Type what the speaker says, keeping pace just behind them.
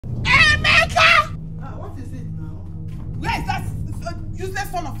Where is that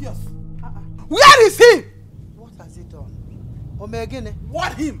useless son of yours? Where is he? What has he done? Omegene.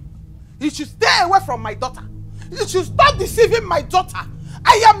 Warn him. He should stay away from my daughter. He should stop deceiving my daughter.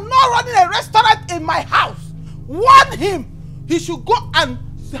 I am not running a restaurant in my house. Warn him. He should go and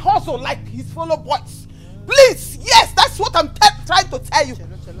hustle like his fellow boys. Please, yes, that's what I'm trying to tell you.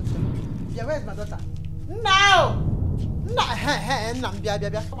 Yeah, where is my daughter? Now!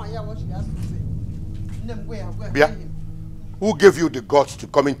 Come on, hear what she has to say. Bia, who gave you the guts to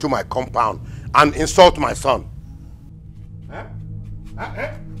come into my compound and insult my son?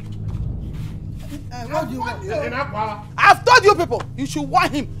 What do you want? I've told you people, you should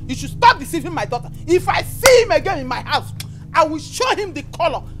warn him. You should stop deceiving my daughter. If I see him again in my house, I will show him the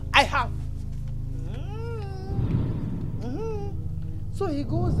color I have. So he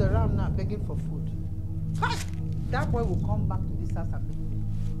goes around now begging for food. That boy will come back to this house and beg me.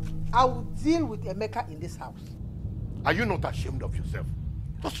 I will deal with Emeka in this house. Are you not ashamed of yourself?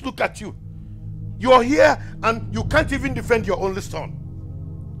 Just look at you. You are here and you can't even defend your only son.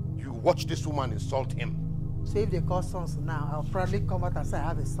 You watch this woman insult him. So if they call sons now, I'll probably come out and say I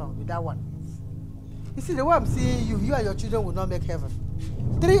have a son with that one. You see, the way I'm seeing you, you and your children will not make heaven.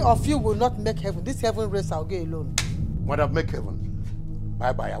 3 of you will not make heaven. This heaven race I'll go alone. Mother, make heaven.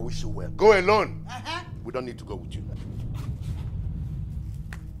 Bye-bye, I wish you well. Go alone. We don't need to go with you.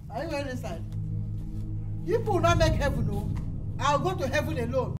 Are you going inside? You will not make heaven, no. I'll go to heaven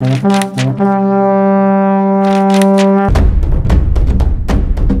alone.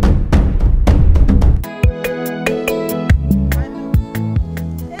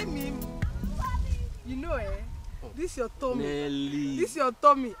 You know, this your tummy. This your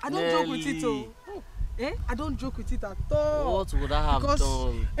tummy. I don't joke with it, oh. I don't joke with it at all. What would I have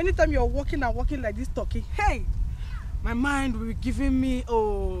done? Anytime you're walking like this talking, hey, my mind will be giving me,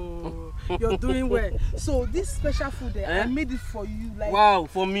 oh, you're doing well. So this special food there, I made it for you. Like, wow,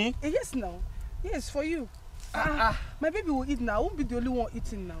 for me? Yes, now. Yes, for you. My baby will eat now. I won't be the only one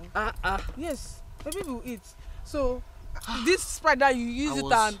eating now. Yes, my baby will eat. So this Sprite that you use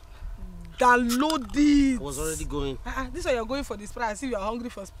it and download it. I was already going. This one you're going for the Sprite. I see you are hungry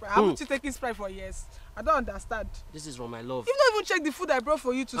for Sprite. Haven't you taken Sprite for years? I don't understand. This is from my love. You've not even checked the food I brought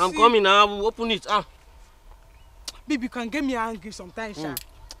for you to see. I'm coming now. I will open it. Baby, you can get me angry sometimes, Sha.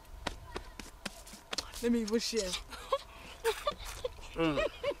 Let me even share.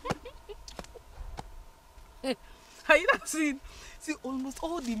 Are you not seeing? See, almost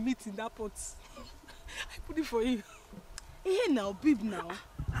all the meat in that pot. I put it for you. Here now, babe, now.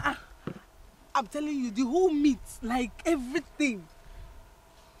 I'm telling you, the whole meat, like everything.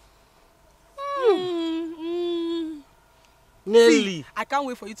 Nelly. See, I can't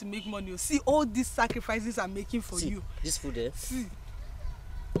wait for you to make money. See all these sacrifices I'm making for you. This food there. See.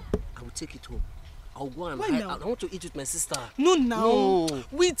 I will take it home. I'll go and I want to eat with my sister. No, now. No.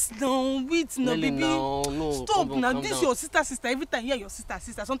 Wait now, Nelly, baby. No. Stop Come now. on, This down. your sister. Every time you hear your sister.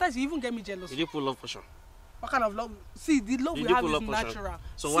 Sometimes you even get me jealous. Did you pull love potion? What kind of love? See, the love we have is natural.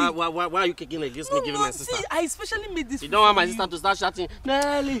 So see, why are you kicking against me giving my sister? See, I especially made this. You don't want my sister to start shouting,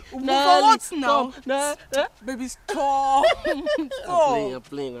 Nelly, For what now? Come, Baby, stop. I'm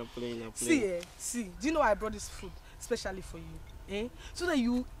playing. See, do you know I brought this food especially for you? So that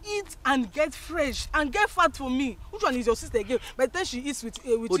you eat and get fresh and get fat for me. Which one is your sister again? By the time she eats with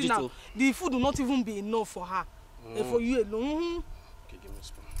you now, the food will not even be enough for her. For you alone. Okay, give me a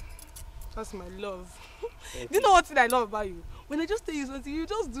spoon. That's my love. Do you know what thing I love about you? When I just tell you something, you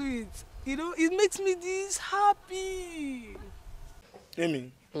just do it. You know, it makes me this happy.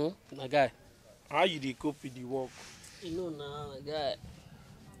 Amy, my guy. how you dey cope with the work? You know now, my guy.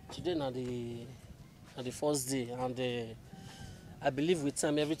 Today na the first day, and I believe with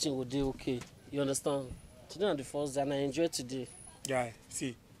time everything will do okay. You understand? Today na the first day, and I enjoy today. Guy,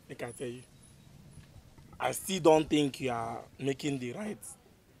 see, I can tell you. I still don't think you are making the right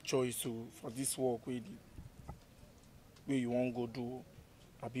choice for this work where you won't go do,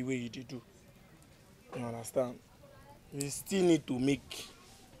 or be where you did do. You understand? We still need to make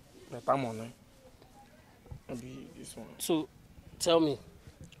better money. Maybe this one. So, tell me,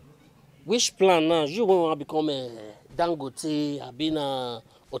 which plan now? You want to become a Dangote, a Bina,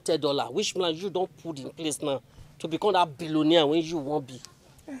 or $10? Which plan you don't put in place now to become that billionaire when you won't be?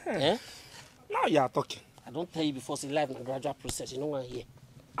 Now you are talking. I don't tell you before, it's life in a gradual process. You know what I hear.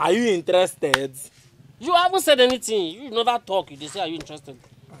 Are you interested? You haven't said anything. You never talk. You say, are you interested?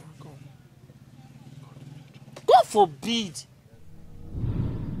 God forbid.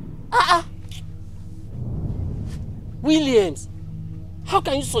 Williams, how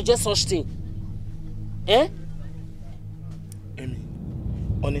can you suggest such thing? Amy,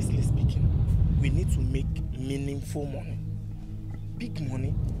 honestly speaking, we need to make meaningful money. Big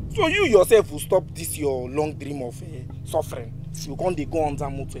money. So you yourself will stop this your long dream of suffering. You can't go on that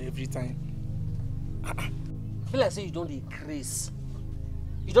motor every time. I feel like say you don't decrease.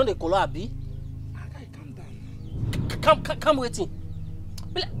 You don't color abi? Guy, calm down. Come waiting.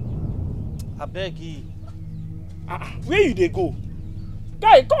 I beg you. Where you they go?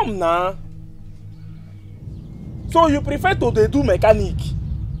 Guy, come now. So you prefer to dey do mechanic?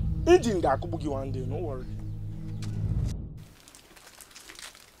 Engine ga kubugi one day, no worry.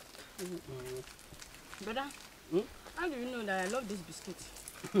 Brother, how do you know that I love this biscuit?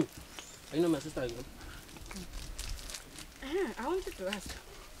 You know my sister again? I wanted to ask.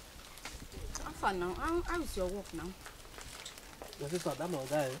 How far now? How is your work now? My sister, that my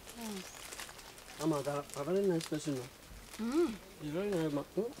guy. I'm a very nice person. He's very nice man.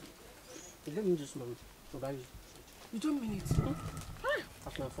 He gave me this money to buy it. You don't mean it?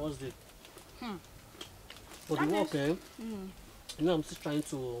 That's my first day. For the work, you know, I'm still trying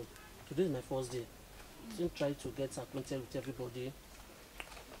to. Today is my first day. Still trying to get acquainted with everybody,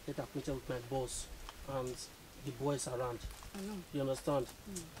 get acquainted with my boss and the boys around. I know. You understand?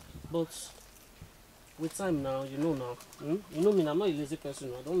 But with time now, you know now. You know me, I'm not a lazy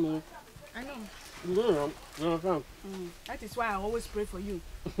person. I don't know. I know. You understand? That is why I always pray for you.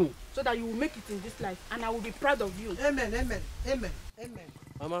 So that you will make it in this life and I will be proud of you. Amen, amen, amen, amen.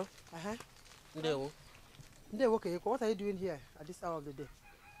 Mama? Okay, what are you doing here at this hour of the day?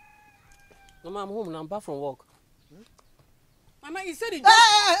 Mama, I'm home and I'm back from work. Mama, you said it.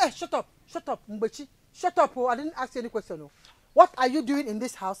 Hey, shut up, Mbechi. Shut up, I didn't ask you any question. What are you doing in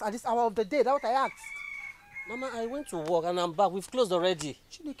this house at this hour of the day? That's what I asked. Mama, I went to work and I'm back. We've closed already.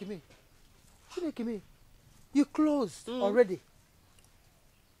 Chineke, you closed already.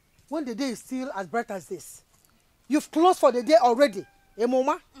 When the day is still as bright as this. You've closed for the day already.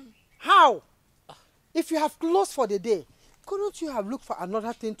 Mama? How? If you have closed for the day, couldn't you have looked for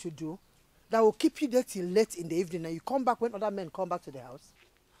another thing to do that will keep you there till late in the evening and you come back when other men come back to the house?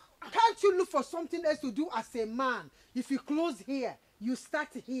 Can't you look for something else to do as a man? If you close here, you start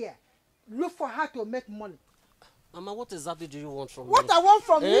here. Look for how to make money. Mama, what exactly do you want from me? What I want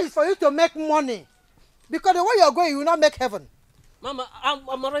from you is for you to make money. Because the way you're going, you will not make heaven. Mama,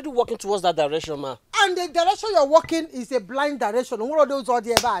 I'm already walking towards that direction, ma. And the direction you're walking is a blind direction. One of those are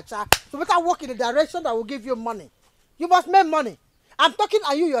there, so better walk in the direction that will give you money. You must make money. I'm talking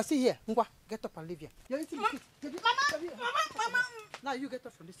and you're still here. Ngwa, get up and leave here. You're eating the seat. Mama. Now you get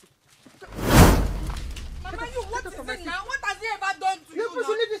up from this seat. Mama, what is it now? What has he ever done to you?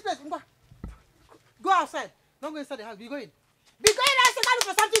 You leave this place. Ngwa. Go outside. Don't go inside the house. Be going. Be going outside.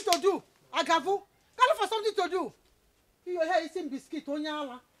 Look for something to do. Agavu. Look for something to do. You're here eating biscuit.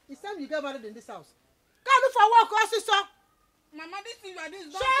 It's time you get married in this house. Look for work, sister. Mama, this thing you are doing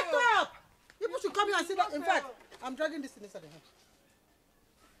is not fair. Shut up. People should come here and sit down. In fact, I'm dragging this inside the house.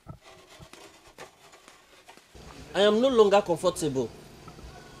 I am no longer comfortable.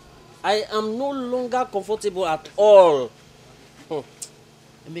 I am no longer comfortable at all.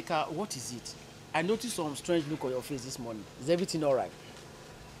 Emeka, what is it? I noticed some strange look on your face this morning. Is everything all right?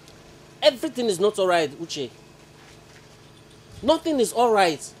 Everything is not all right, Uche. Nothing is all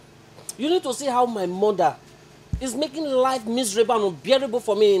right. You need to see how my mother is making life miserable and unbearable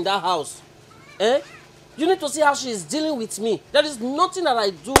for me in that house. You need to see how she is dealing with me. There is nothing that I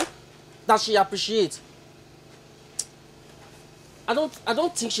do that she appreciates. I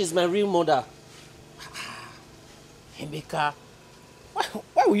don't think she's my real mother. Emeka,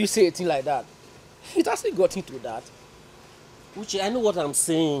 why would you say a thing like that? It hasn't got into that. Uche, I know what I'm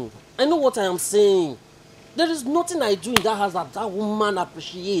saying. I know what I am saying. There is nothing I do in that house that woman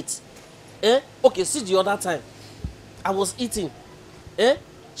appreciates. Okay, see the other time. I was eating.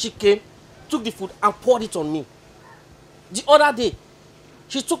 She came, took the food and poured it on me. The other day,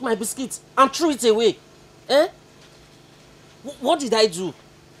 she took my biscuits and threw it away. What did I do?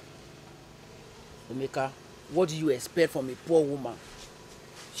 Emeka, what do you expect from a poor woman?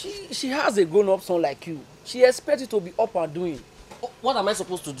 She has a grown-up son like you. She expects you to be up and doing. What am I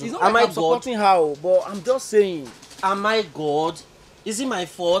supposed to do? It's not am like I I'm supporting her, but I'm just saying. Am I God? Is it my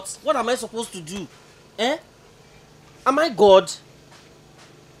fault? What am I supposed to do? Am I God?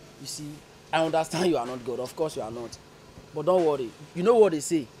 You see, I understand you are not God. Of course you are not. But don't worry. You know what they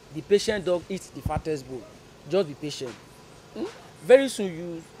say? The patient dog eats the fattest bone. Just be patient. Very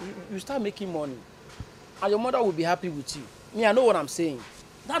soon you start making money. And your mother will be happy with you. Me, I know what I'm saying.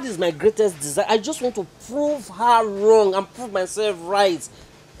 That is my greatest desire. I just want to prove her wrong and prove myself right.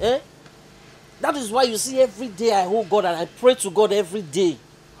 That is why you see every day I hold God and I pray to God every day.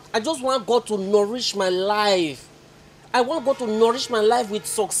 I just want God to nourish my life. I want God to nourish my life with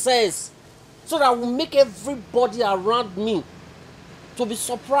success. so that I will make everybody around me to be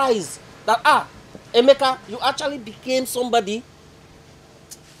surprised that Emeka, you actually became somebody.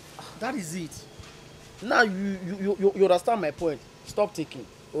 That is it. Now you understand my point. Stop thinking.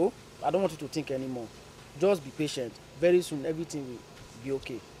 Oh, I don't want you to think anymore. Just be patient. Very soon everything will be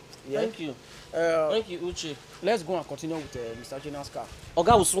okay. Yeah? Thank you. Thank you, Uche. Let's go and continue with Mr. Jenner's car.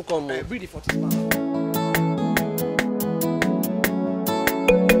 Oga will soon come. Bring the 40 man.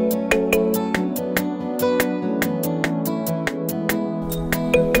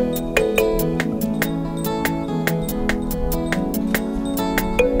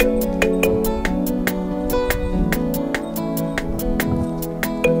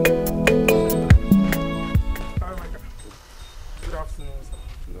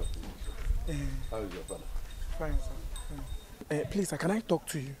 Please, can I talk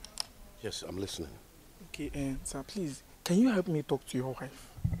to you? Yes, I'm listening. Okay, sir, please, can you help me talk to your wife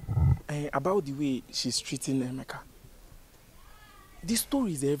about the way she's treating Emeka? The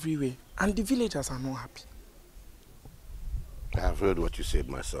story is everywhere, and the villagers are not happy. I have heard what you said,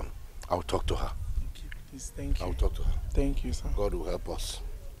 my son. I'll talk to her. Okay, please, thank you. I'll talk to her. Thank you, sir. God will help us.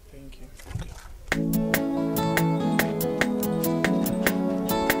 Thank you. Okay.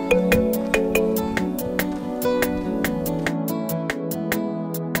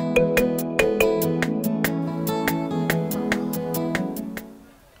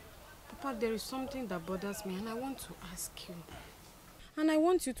 There is something that bothers me and I want to ask you. And I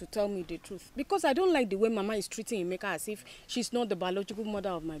want you to tell me the truth. Because I don't like the way Mama is treating Emeka as if she's not the biological mother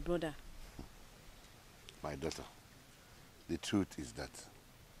of my brother. My daughter, the truth is that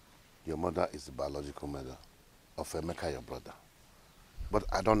your mother is the biological mother of Emeka, your brother. But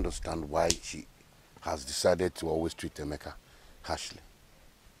I don't understand why she has decided to always treat Emeka harshly.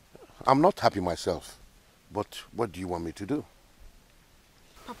 I'm not happy myself, but what do you want me to do?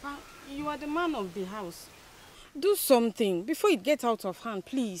 Papa, you are the man of the house. Do something before it gets out of hand,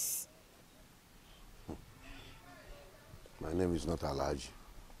 please. My name is not Alhaji.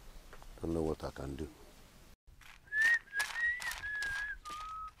 Don't know what I can do.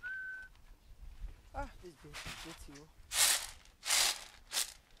 This baby, get you.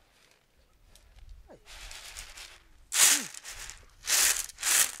 Hey.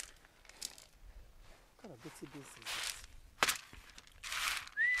 What kind of dirty beans is this?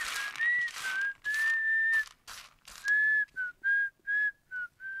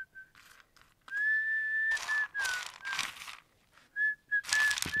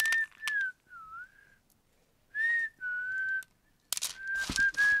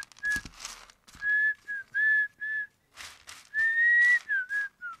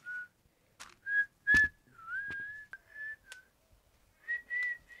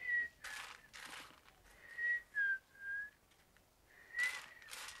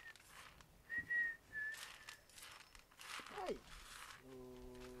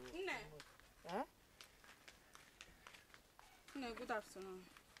 No, good afternoon.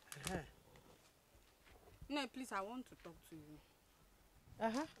 No, please, I want to talk to you.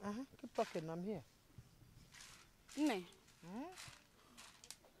 Keep talking, I'm here. Ne.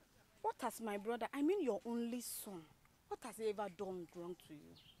 What has my brother, I mean your only son, what has he ever done wrong to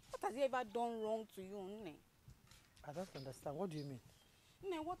you? What has he ever done wrong to you, Ne? I don't understand. What do you mean?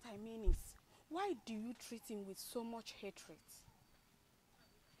 Ne, what I mean is, why do you treat him with so much hatred?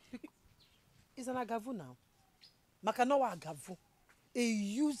 He's an agavu now. Makanawa agavu. A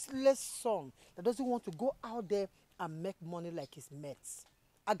useless son that doesn't want to go out there and make money like his mates.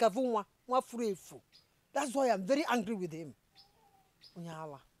 Agavu wa furefu. That's why I'm very angry with him.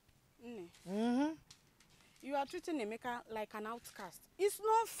 Unyala. Ne. You are treating Emeka like an outcast. It's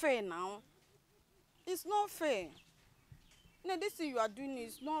not fair now. It's not fair. Ne, this thing you are doing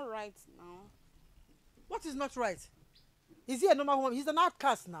is not right now. What is not right? Is he a normal woman? He's an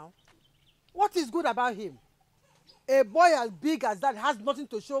outcast now. What is good about him? A boy as big as that has nothing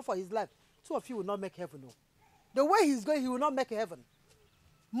to show for his life. Two of you will not make heaven. No. The way he's going, he will not make heaven.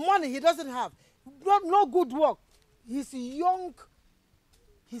 Money he doesn't have. No good work. He's young.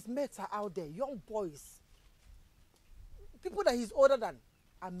 His mates are out there, young boys. People that he's older than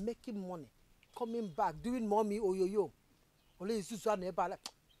are making money, coming back, doing mommy or yo-yo.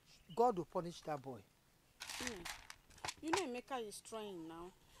 God will punish that boy. You know Emeka is trying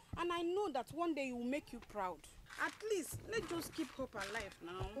now. And I know that one day he will make you proud. At least, let's just keep hope alive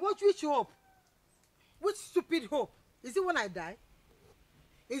now. Which hope? Which stupid hope? Is it when I die?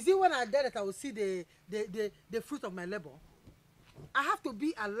 Is it when I die that I will see the fruit of my labor? I have to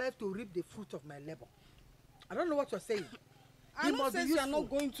be alive to reap the fruit of my labor. I don't know what you're saying. I'm not saying you are not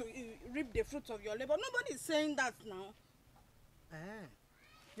going to reap the fruit of your labor. Nobody is saying that now.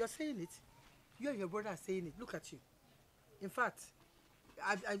 You're saying it. You and your brother are saying it. Look at you. In fact,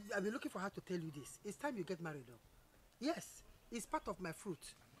 I've been looking for her to tell you this. It's time you get married, though. Yes, it's part of my fruit.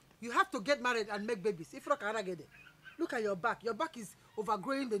 You have to get married and make babies. If not, I cannot get it. Look at your back. Your back is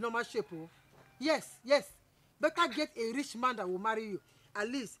overgrowing the normal shape. Oh. Yes, yes. Better get a rich man that will marry you. At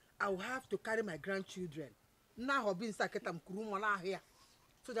least I will have to carry my grandchildren. Now I'll be inside here.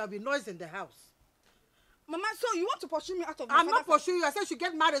 So there'll be noise in the house. Mama, so you want to pursue me out of my I'm not pursuing you. I said you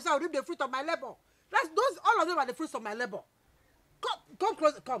get married, so I'll reap the fruit of my labor. All of them are the fruits of my labor. Come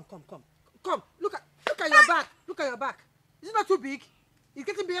close. Come. Look at your back. Look at your back. Is it not too big? It's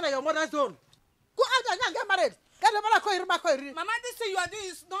getting bigger than your mother's own. Go out there and get married. Mama, this thing you are doing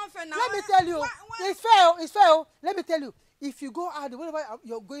is not fair now. Let me tell you, it's fair. Let me tell you, if you go out, whenever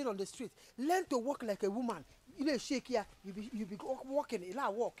you're going on the street, learn to walk like a woman. You know, shake here, you be walking,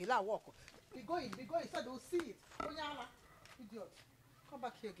 walk. Be going, so they'll see it. Idiot. Come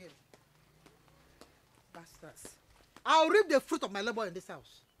back here again. Bastards. I'll reap the fruit of my labor in this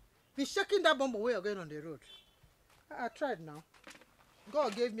house. Be shaking that bomb away again on the road. I tried now.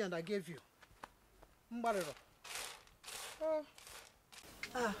 God gave me and I gave you.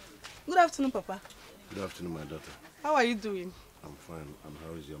 Good afternoon, Papa. Good afternoon, my daughter. How are you doing? I'm fine. And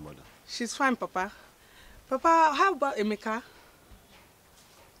how is your mother? She's fine, Papa. Papa, how about Emeka?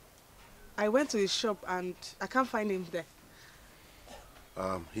 I went to his shop and I can't find him there.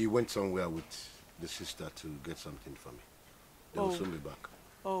 He went somewhere with the sister to get something for me. They'll soon be back.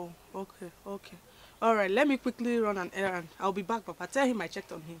 Oh, okay. All right, let me quickly run an errand. I'll be back, Papa. Tell him I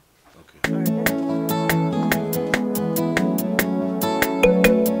checked on him. Okay. All right.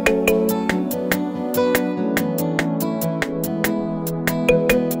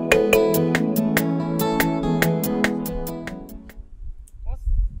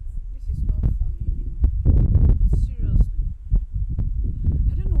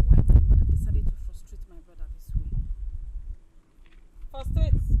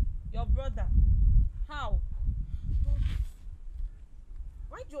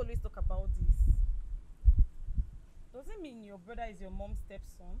 Your brother is your mom's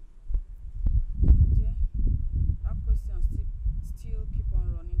stepson? Dear, that question still keep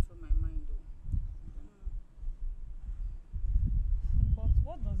on running through my mind though. But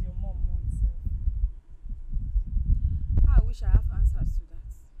what does your mom want, sir? I wish I have answers to that.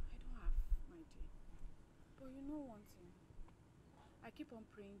 I don't have, my dear. But you know one thing, I keep on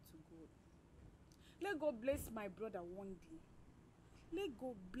praying to God. Let God bless my brother one day. Let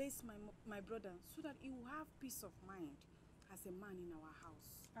God bless my brother so that he will have peace of mind as a man in our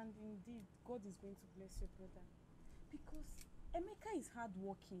house. And indeed, God is going to bless your brother. Because Emeka is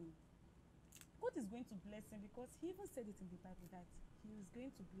hardworking. God is going to bless him because he even said it in the Bible that he is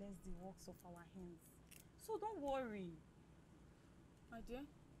going to bless the works of our hands. So don't worry. My dear,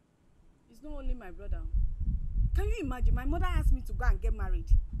 it's not only my brother. Can you imagine? My mother asked me to go and get married.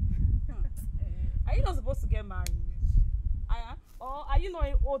 Are you not supposed to get married? Or are you not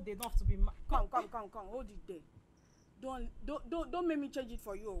old enough to be married? Come, hold it there. Don't make me change it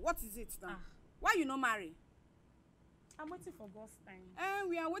for you. What is it now? Why you not marry? I'm waiting for God's time.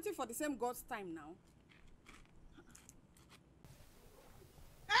 We are waiting for the same God's time now.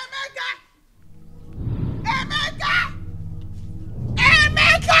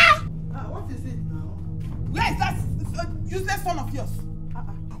 Emeka! What is it now? Where is that useless son of yours?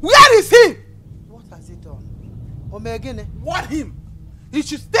 Where is he? What has he done? Omegene. Warn him. He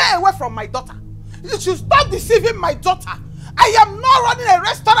should stay away from my daughter. You should stop deceiving my daughter. I am not running a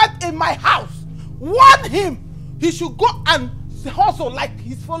restaurant in my house. Warn him. He should go and hustle like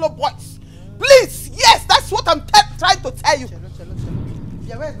his fellow boys. Please, yes, that's what I'm trying to tell you.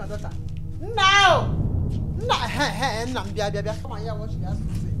 Yeah, where's my daughter? Now.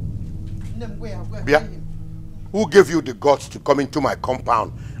 Bia, who gave you the guts to come into my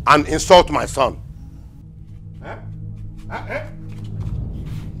compound and insult my son?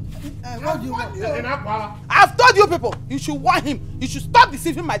 What do you want? I've told you people, you should warn him. You should stop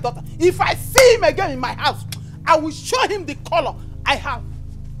deceiving my daughter. If I see him again in my house, I will show him the color I have.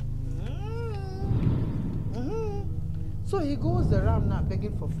 So he goes around now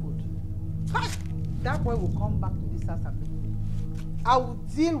begging for food. That boy will come back to this house and beg me. I will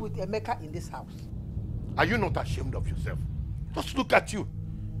deal with Emeka in this house. Are you not ashamed of yourself? Just look at you.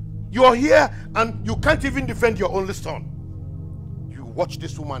 You're here and you can't even defend your only son. You watch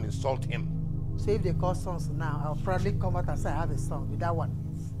this woman insult him. So if they call sons now, I'll probably come out and say I have a son with that one.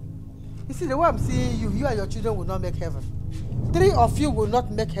 You see, the way I'm seeing you, you and your children will not make heaven. 3 of you will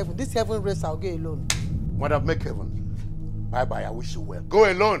not make heaven. This heaven race I'll go alone. Madam, make heaven. Bye-bye, I wish you well. Go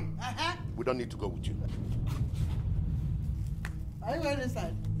alone. We don't need to go with you. Are you going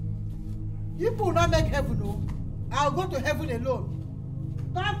inside? You will not make heaven, no. I'll go to heaven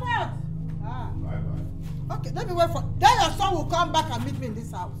alone. Comfort! Ah. Bye-bye. Okay, let me wait for... Then your son will come back and meet me in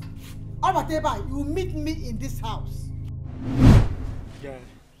this house. Or whatever, you will meet me in this house. Guy.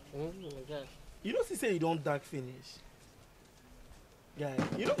 You know, she say you don't dark finish. Guy,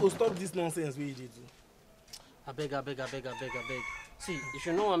 you don't go stop this nonsense where you did. I beg. See, if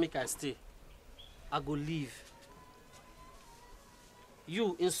you know what make I stay, I go leave.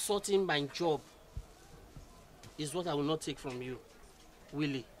 You insulting my job is what I will not take from you.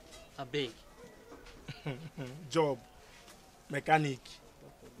 Willie, I beg. Job. Mechanic.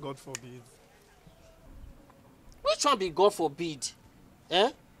 God forbid. Which one be God forbid?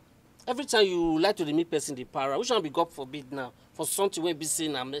 Eh? Every time you like to meet person the para, which one be God forbid now? For something we be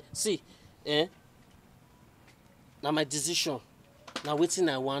saying, see, eh? Now my decision. Now waiting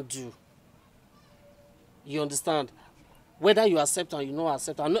I want to do. You understand? Whether you accept or you not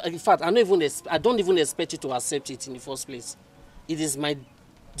accept, in fact, I don't even expect you to accept it in the first place. It is my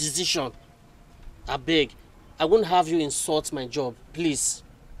decision. I beg. I won't have you insult my job, please.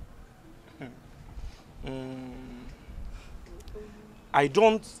 I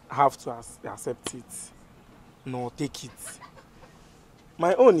don't have to accept it, nor take it.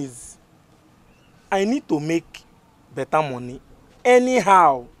 My own is, I need to make better money,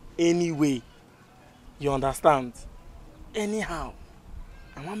 anyhow, anyway. You understand? Anyhow.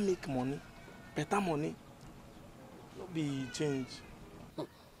 I want to make money, better money. No be change.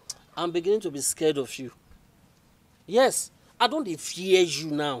 I'm beginning to be scared of you. Yes, I don't fear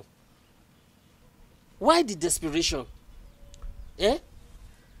you now. Why the desperation? Eh?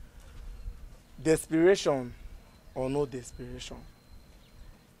 Desperation or no desperation,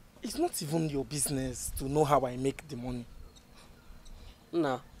 it's not even your business to know how I make the money.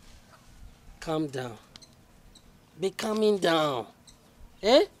 Nah, calm down. Be calming down.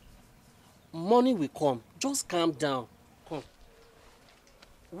 Eh? Money will come. Just calm down. Come.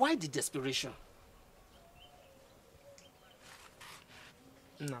 Why the desperation?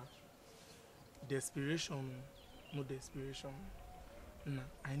 Nah. Desperation, no desperation. Nah,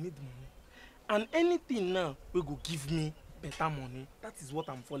 I need money. And anything now will go give me better money. That is what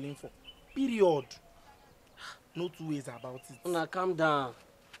I'm falling for. Period. No two ways about it. Nah, calm down.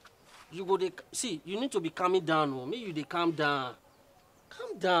 You go see, you need to be calming down. Oh. Make you they calm down.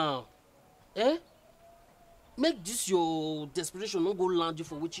 Calm down. Eh? Make this your desperation not go land you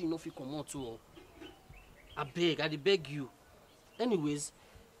for which you know if you come out to. I beg you. Anyways,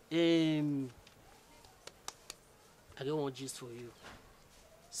 I don't want gist for you.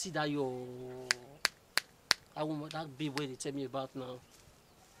 See that that babe where they tell me about now.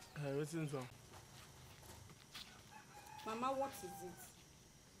 Listen to Mama, what is it?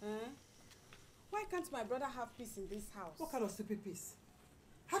 Why can't my brother have peace in this house? What kind of stupid peace?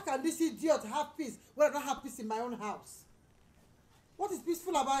 How can this idiot have peace when I don't have peace in my own house? What is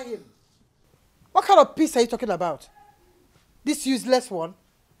peaceful about him? What kind of peace are you talking about? This useless one?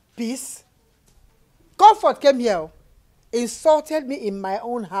 Peace? Comfort came here, insulted me in my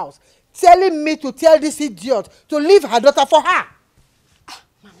own house, telling me to tell this idiot to leave her daughter for her.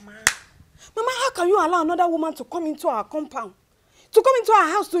 Mama, how can you allow another woman to come into our compound? To come into our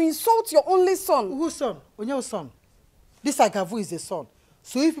house to insult your only son? Whose son? Onye's son. This Agavu is a son.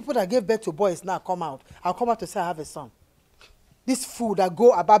 So if people that gave birth to boys now come out, I'll come out to say I have a son. This fool that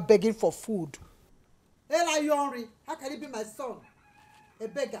go about begging for food. Ella Yonri, how can he be my son? A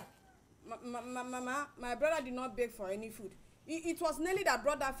beggar. Mama, my brother did not beg for any food. It was Nelly that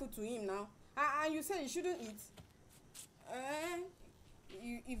brought that food to him now. And you say he shouldn't eat.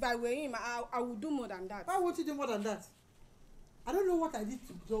 If I were him, I would do more than that. Why won't you do more than that? I don't know what I did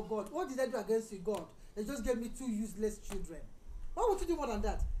to God. What did I do against you, God? They just gave me 2 useless children. Why would you do more than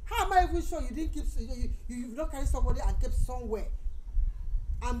that? How am I even sure you didn't keep you not carry somebody and kept somewhere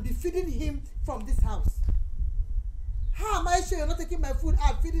and be feeding him from this house? How am I sure you're not taking my food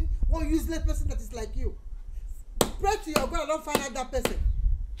out, feeding one useless person that is like you? Pray to your God and don't find out that person.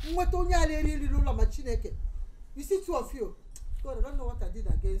 You see 2 of you. God, I don't know what I did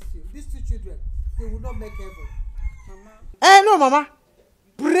against you. These 2 children, they will not make heaven. Mama. No, Mama.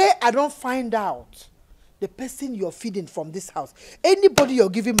 Pray I don't find out the person you're feeding from this house. Anybody you're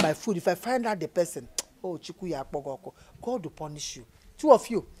giving my food, if I find out the person, oh, Chikuya, God will punish you. 2 of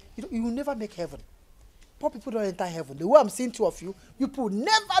you, you will never make heaven. Poor people don't enter heaven. The way I'm seeing 2 of you, you will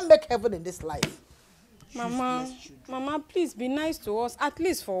never make heaven in this life. Mama, please be nice to us, at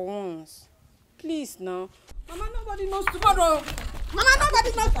least for once. Please now. Mama, nobody knows tomorrow. Mama,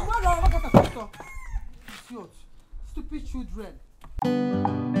 nobody knows tomorrow. Idiot. Stupid children.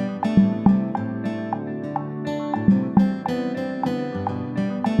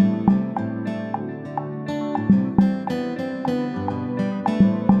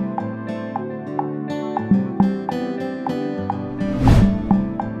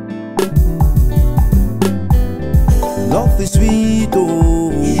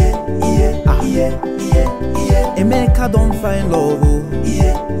 Emeka don't find love, oh.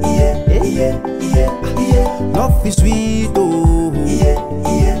 Love is sweet, oh.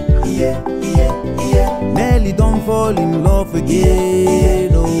 Nelly don't fall in love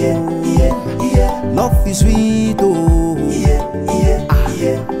again, oh. Love is sweet, oh.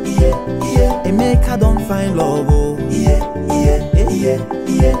 Emeka don't find love, oh.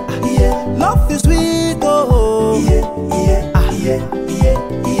 Love is sweet, oh.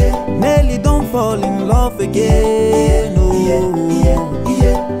 Nelly don't fall in love again, oh.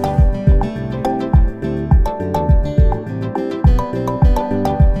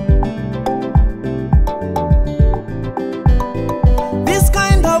 This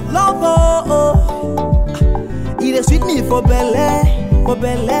kind of love, oh, it is sweet me for belle, for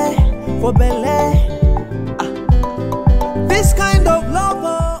belle, for belle. This kind of love,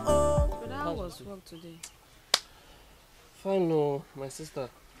 oh. But how was work today? Fine, no, my sister.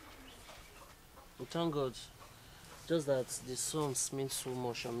 We thank God. Just that the songs mean so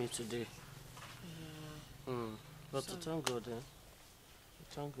much on me today. Yeah. But to thank God, eh?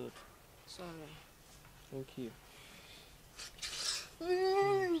 Thank God. Sorry. Thank you.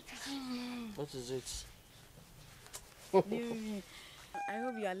 What is it? I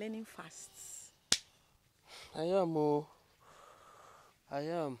hope you are learning fast. I am, oh. I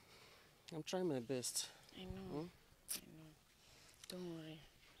am. I'm trying my best. I know. Don't worry.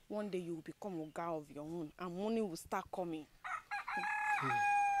 One day you will become a guy of your own and money will start coming.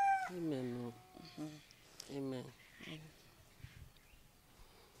 Amen. No. Amen.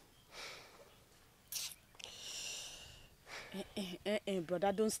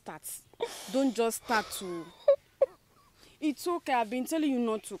 Brother, don't start. Don't just start to. It's okay. I've been telling you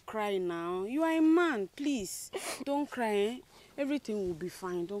not to cry now. You are a man. Please, don't cry. Eh? Everything will be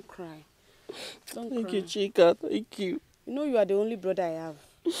fine. Don't cry. Thank you, Chika. Thank you. You know you are the only brother I have.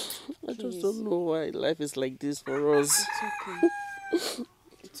 I just don't know why life is like this for us. It's okay.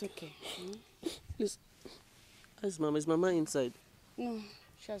 It's okay. Please. Is Mama inside? No,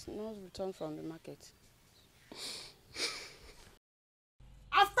 she has not returned from the market.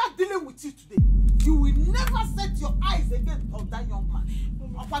 After dealing with you today, you will never set your eyes again on that young man.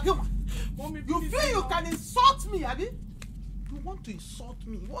 Mommy, you feel you can insult me, Abby? You want to insult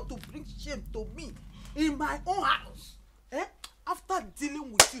me? You want to bring shame to me in my own house? Eh? After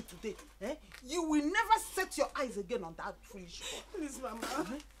dealing with you today, you will never set your eyes again on that foolish boy. Please, Mama.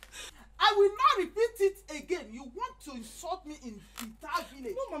 I will not repeat it again. You want to insult me in that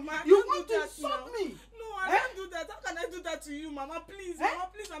village? No, Mama. You want to insult me? No, I don't do that. How can I do that to you, Mama? Please, Mama,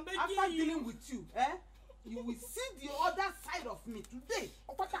 please, I'm begging you. After dealing with you, you will see the other side of me today.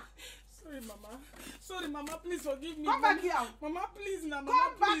 Sorry, Mama. Sorry, Mama. Please forgive me. Come back here. Mama, please now.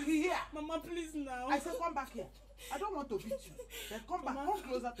 Come back here. Mama, please now. I said come back here. I don't want to beat you. Then come back. Come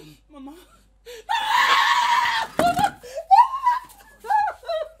closer to me. Mama.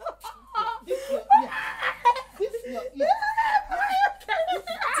 This is your ear. This is your ear.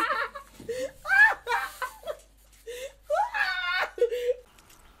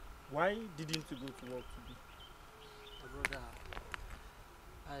 Why didn't you go to work today? Brother,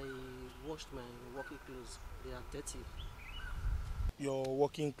 I washed my working clothes. They are dirty. Your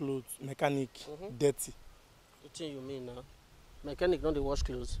working clothes, mechanic, dirty. What do you mean now? Mechanic not the wash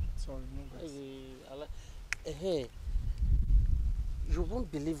clothes. Sorry, no. Hey, you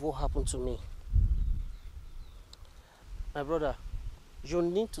won't believe what happened to me. My brother, you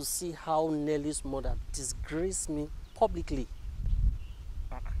need to see how Nelly's mother disgraced me publicly.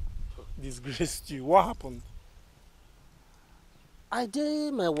 Disgraced you? What happened? I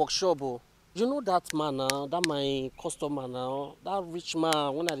did my workshop. Oh. You know that man now, that my customer now, that rich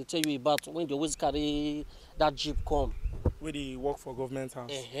man, when I tell you about when they always carry that jeep come. Where they work for government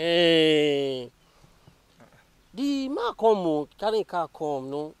house. The man come, carrying car come,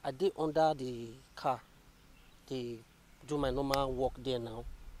 no, I did under the car. They do my normal work there now.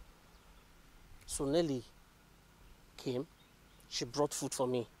 So Nelly came, she brought food for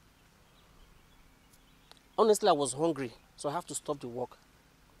me. Honestly, I was hungry, so I have to stop the work.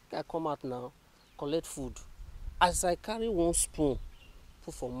 I come out now, collect food. As I carry one spoon,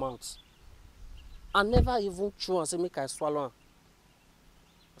 put for mouth. I never even chew and say make I swallow.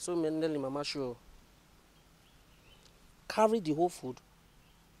 So Nelly Mama show. Carry the whole food,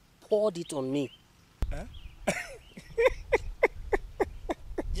 poured it on me.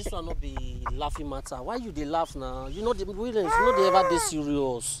 This will not be laughing matter. Why you they laugh now? You know the Williams, you know they ever this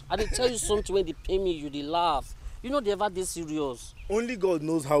serious. I did tell you something when they pay me, you they laugh. You know they ever this serious. Only God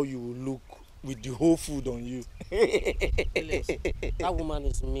knows how you will look with the whole food on you. Williams, that woman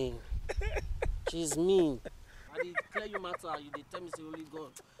is mean. She's mean. I did tell you matter, you they tell me say only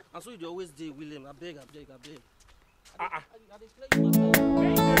God. And so you always do, William. I beg.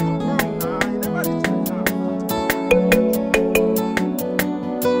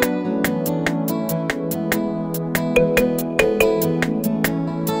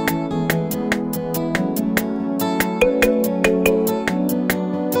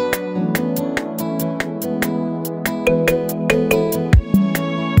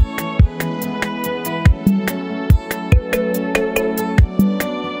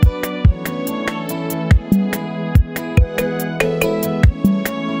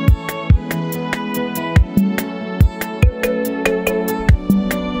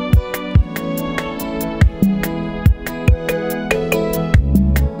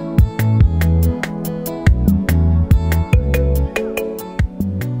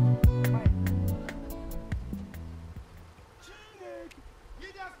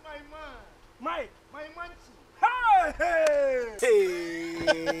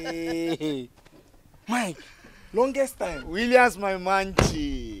 Mike, longest time. Williams, my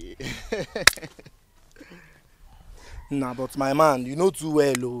manchi. Nah, but my man, you know too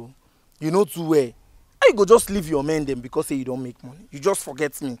well, oh. You know too well. How you go just leave your men them because say you don't make money? You just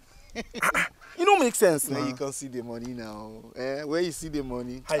forget me. You don't make sense now. Nah. You can see the money now. Where you see the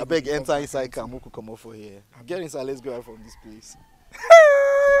money? I beg enter inside Kamuku come up for here. Get inside, let's go out from this place.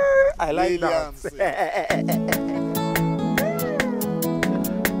 I like Williams. That.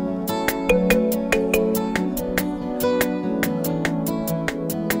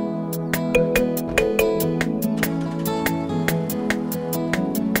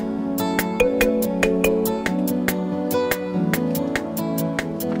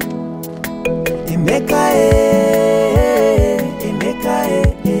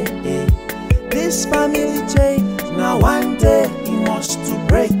 This family chain, now one day he wants to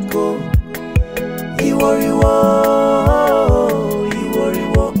break. Oh, he worry, oh.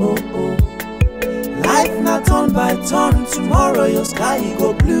 Life not turn by turn, tomorrow your sky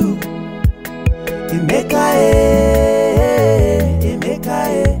go blue.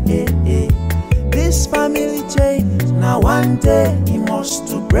 This family chain, now one day he wants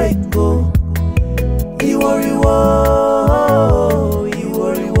to break. Oh, he worry, oh.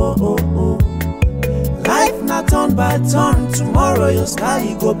 Life not turn by turn, tomorrow your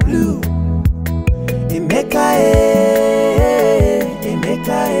sky go blue.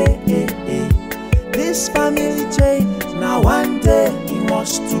 This family chain, now one day he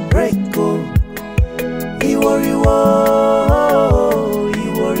wants to break. Oh, he worry,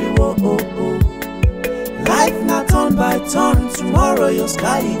 life not turn by turn, tomorrow your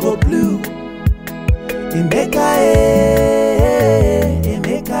sky go blue.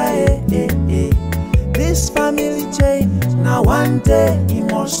 This family chain, now one day he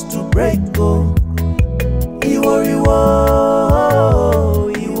wants to break. Oh, he worry,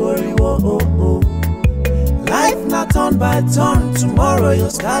 life not turn by turn, tomorrow your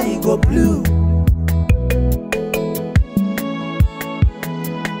sky go blue.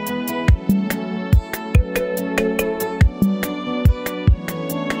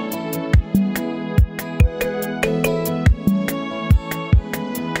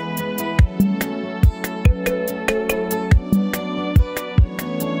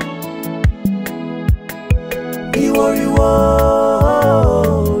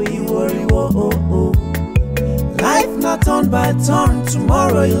 By turn,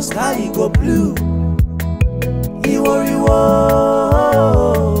 tomorrow your sky go blue. He worry,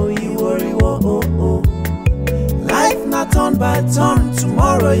 life not turn by turn,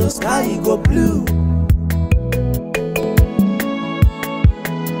 tomorrow your sky go blue.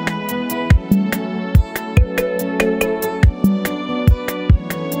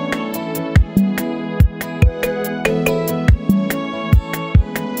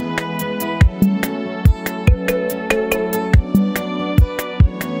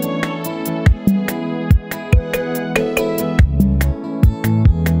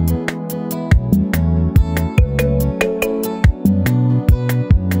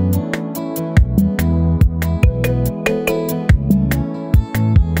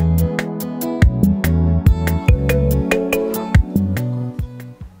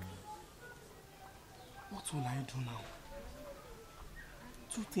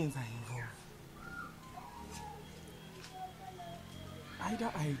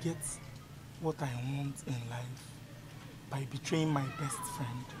 Get what I want in life by betraying my best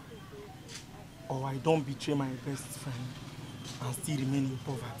friend, or I don't betray my best friend and still remain in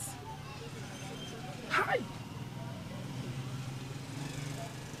poverty. Hi!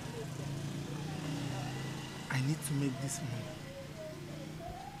 I need to make this money,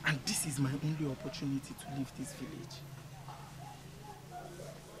 and this is my only opportunity to leave this village.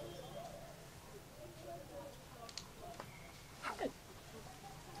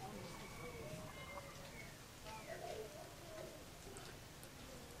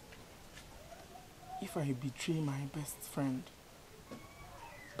 if I betray my best friend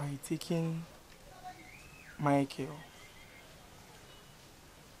by taking Michael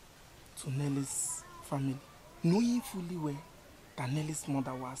to Nelly's family, knowing fully well that Nelly's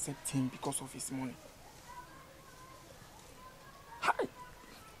mother will accept him because of his money? Hi.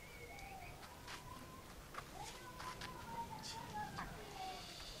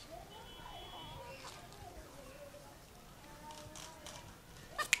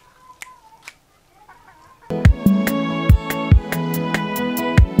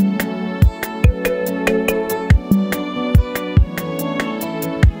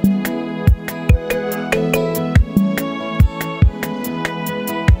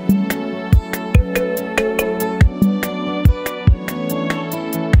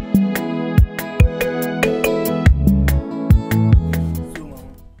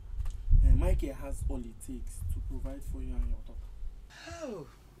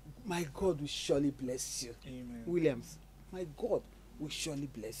 My God will surely bless you. Amen. Williams, my God will surely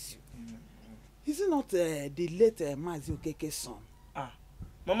bless you. Amen. Is it not the late Mazi Okeke's son? Ah,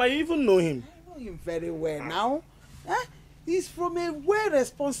 Mama, you even know him? I know him very well now. He's from a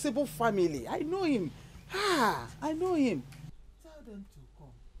well-responsible family. I know him. I know him. Tell them to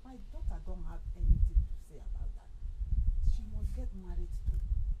come. My daughter don't have anything to say about that. She must get married to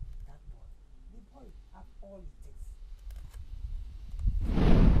that boy. The boy have all it takes.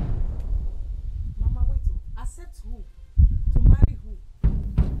 Mama, wait. Accept who? To marry who?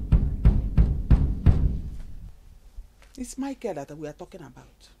 It's Michael that we are talking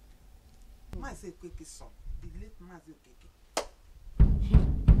about. Mazi Okeke's son, the late Mazi Okeke.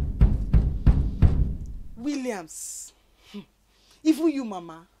 Williams, even you,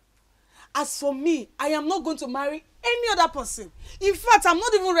 Mama. As for me, I am not going to marry any other person. In fact, I'm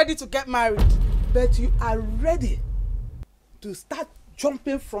not even ready to get married. But you are ready to start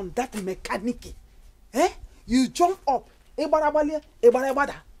jumping from that mechanic. You jump up. Ona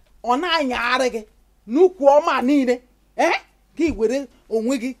anyarege. Nuku oma nine. Ki were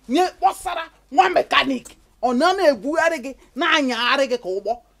onwe gi nye kposara nwa mechanic. Ona na ebuarege na anyarege ka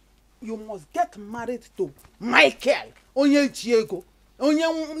ụgbọ. You must get married to Michael. Onye ji ego. Onye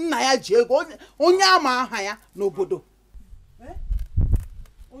nna ya ji ego. Onye ama aha ya n'obodo.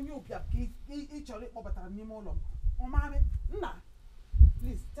 Onye obia ka I chọrọ ịkpọbatara n'ime ụlọ. Omame, nna.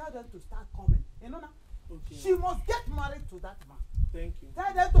 Please tell them to start coming. You know now? Okay. She must get married to that man. Thank you.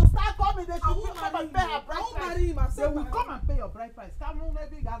 Tell them to start coming. They should come and pay her bride price. They will come and pay your bride price. Come on,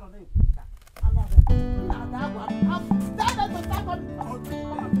 maybe God on it. Tell them to start coming.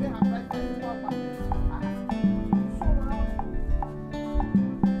 Come and pay her bride price.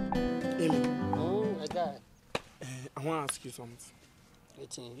 Amy. My guy. I want to ask you something.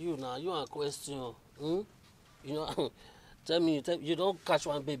 You now, you are a question. You know, tell me, you don't catch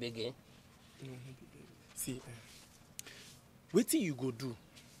one baby again. See, what thing you go do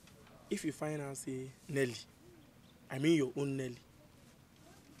if you find out say Nelly, I mean your own Nelly,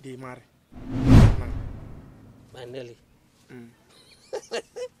 they marry? My Nelly.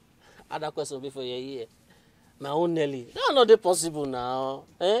 Other question before you hear. My own Nelly. That's not possible now.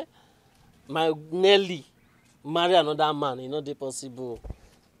 My Nelly marry another man. It's not possible.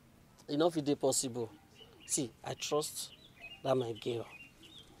 It's not possible. See, I trust that my girl.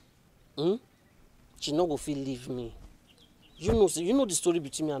 She not go feel leave me. You know the story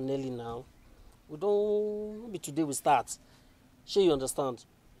between me and Nelly now. We don't be today we start. Sure you understand.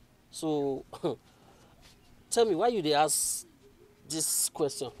 So tell me why you they ask this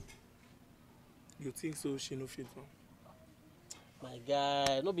question? You think so she no fit now? My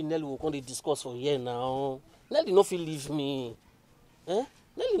guy, no be Nelly will come to discuss for here now. Nelly no feel leave me.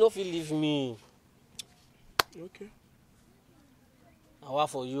 Nelly no feel leave me. Okay. I want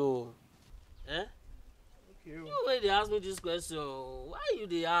for you. Okay. You when they ask me this question, why you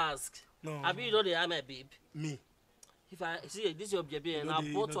they ask? No. I mean you know they are my babe. Me. If I see this your baby and I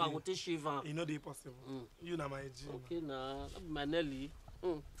bought I will take Shiva. You know they possible. You know my G. Okay now, that be my Nelly.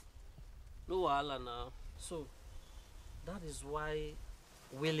 No wahala now. So that is why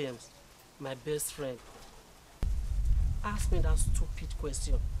Williams, my best friend, asked me that stupid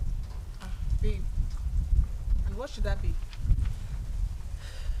question. Babe. And what should that be?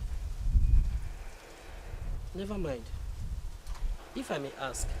 Never mind. If I may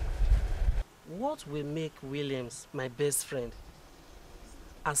ask, what will make Williams, my best friend,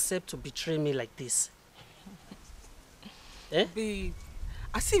 accept to betray me like this? Babe,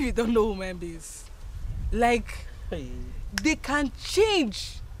 as if you don't know women bees. Like, they can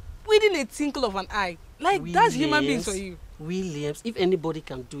change within a twinkle of an eye. Like, Williams, that's human beings for you. Williams, if anybody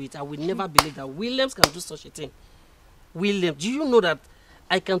can do it, I will never believe that Williams can do such a thing. Williams, do you know that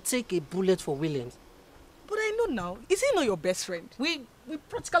I can take a bullet for Williams? know now. Is he not your best friend? We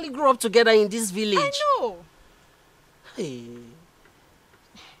practically grew up together in this village. I know. Hey.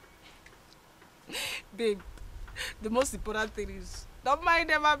 Babe, the most important thing is, don't mind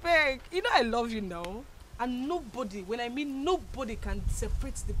them, I beg. You know I love you now. And nobody, when I mean nobody, can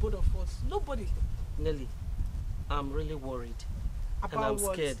separate the both of us. Nobody. Nelly, I'm really worried. About and I'm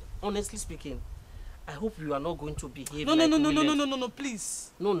what? scared. Honestly speaking, I hope you are not going to behave No, like no,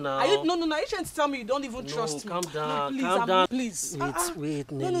 please. No, now. Are you trying to tell me you don't even trust me? Calm down, please, calm down. Please.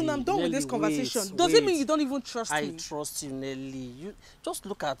 Wait, Nelly. No, I'm done with this conversation. Wait, Does it mean you don't even trust me? I trust you, Nelly. You just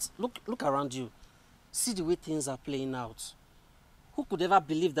look around you. See the way things are playing out. Who could ever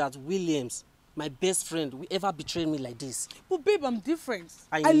believe that Williams, my best friend, will ever betray me like this? But babe, I'm different.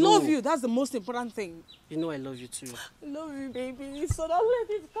 I love you. That's the most important thing. You know I love you too. I love you, baby. So don't let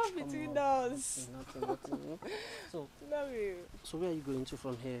it come between us. Nothing. So, love you. So where are you going to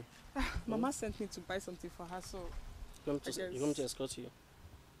from here? Mama sent me to buy something for her, so you want me to escort you?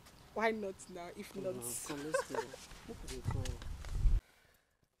 Why not now, if not? Come, let's go.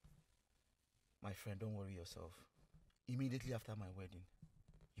 My friend, don't worry yourself. Immediately after my wedding,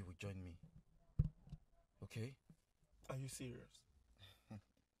 you will join me. Okay? Are you serious?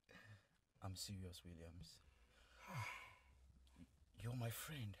 I'm serious, Williams. You're my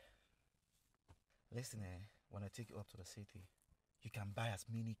friend. Listen, when I take you up to the city, you can buy as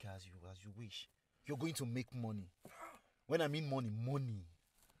many cars as you wish. You're going to make money. When I mean money.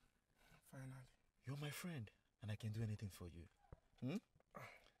 Finally. You're my friend, and I can do anything for you.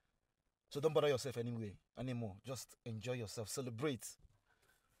 So don't bother yourself anymore. Just enjoy yourself. Celebrate.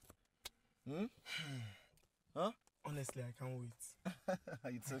 Huh? Honestly, I can't wait.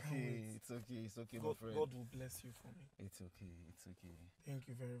 It's okay, my friend. God will bless you for me. It's okay. Thank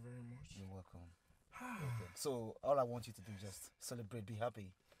you very, very much. You're welcome. So all I want you to do is just celebrate, be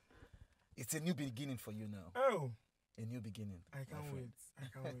happy. It's a new beginning for you now. Oh. A new beginning. I can't wait.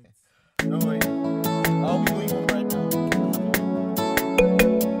 Don't worry. I'll be going home right now.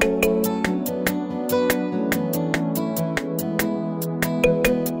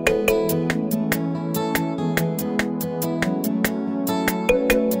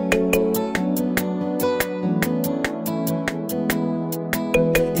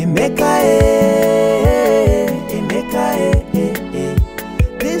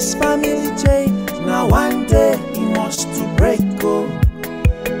 This family chain, now one day he must to break go.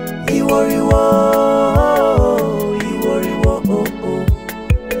 He worry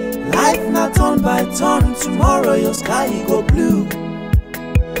life not turn by turn, tomorrow your sky go blue.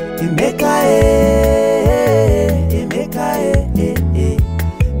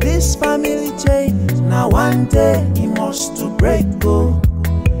 This family chain, now one day he must to break go.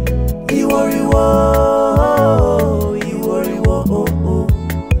 He worry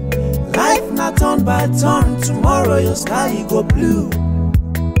life not turn by turn, tomorrow your sky go blue.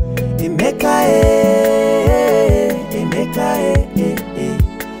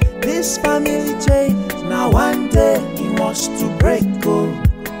 This family chain, now one day he must to break go.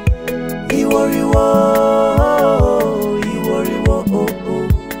 He worry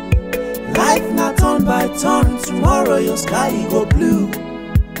life not turn by turn, tomorrow your sky go blue.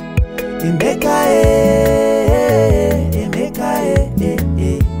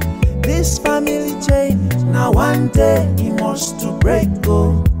 This family chain, now one day he must to break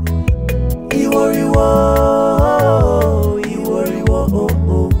go. He worry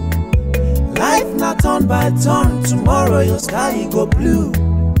life not turn by turn, tomorrow your sky go blue.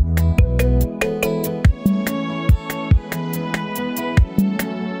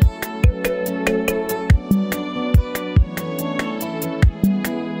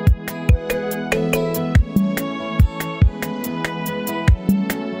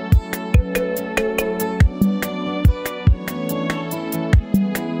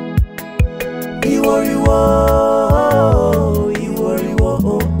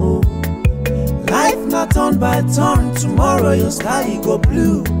 By turn, tomorrow your sky go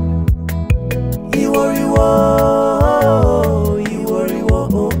blue. He worry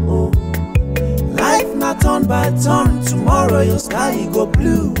life not turn by turn, tomorrow your sky go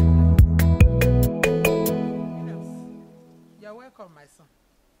blue. You're welcome, my son.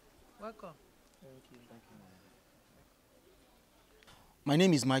 Welcome. Thank you. My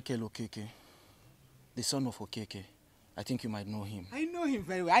name is Michael Okeke, the son of Okeke. I think you might know him. I know him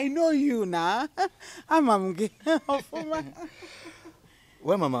very well. I know you now. I'm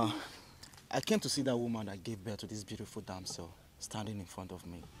Well, Mama, I came to see that woman that gave birth to this beautiful damsel standing in front of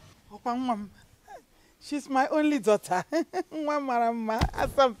me. She's my only daughter. Yeah, she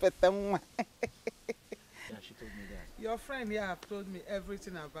told me that. Your friend here have told me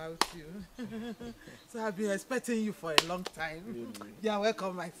everything about you. So I've been expecting you for a long time. Really? Yeah,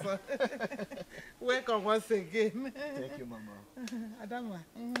 welcome, my son. Welcome once again. Thank you, Mama. Adama.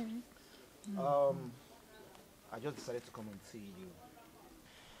 I just decided to come and see you.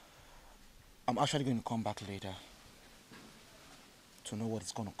 I'm actually going to come back later to know what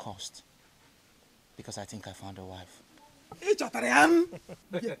it's going to cost. Because I think I found a wife. Yeah,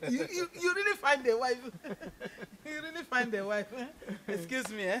 you really find a wife. You really find a wife. Excuse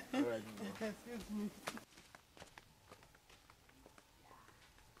me, eh? All right, Excuse me.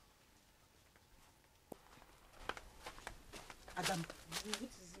 Adam, what is it?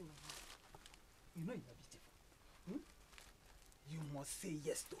 You know you are beautiful. Hmm? You must say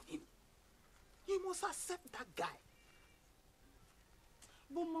yes to him. You must accept that guy.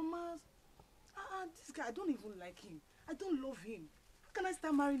 But Mama, this guy, I don't even like him. I don't love him. How can I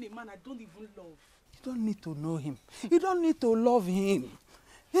start marrying a man I don't even love? You don't need to know him. You don't need to love him.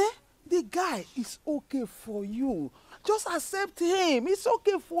 Eh? The guy is okay for you. Just accept him. It's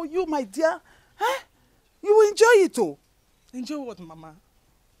okay for you, my dear. Eh? You will enjoy it, oh. Enjoy what, Mama?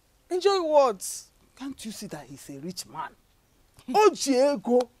 Enjoy what? Can't you see that he's a rich man?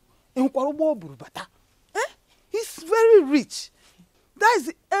 Ojiego in Kwarubo Burubata. Eh? He's very rich. That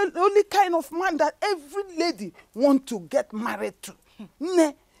is the only kind of man that every lady wants to get married to.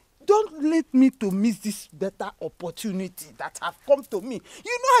 Ne, don't let me to miss this better opportunity that have come to me.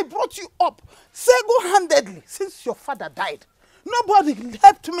 You know I brought you up single-handedly since your father died. Nobody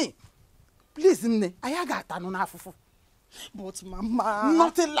helped me. Please, Ne, ayagata no na fufu. But Mama,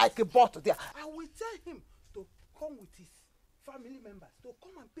 nothing like a but there. I will tell him to come with his family members to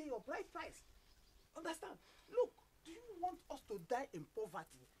come and pay your bride price. Understand? Look, do you want us to die in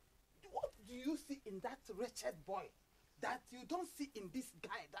poverty? What do you see in that wretched boy that you don't see in this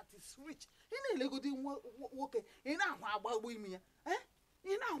guy that is rich? In a lego din work in a waba we me, eh?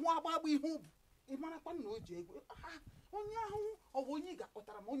 In a waba we hope. In Manapan no jego. Onyahu or Woniga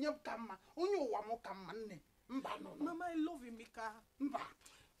Otaram, Onyam Kama, Onyo Wamo Kamane. Mama, I love him, Mika. Mba,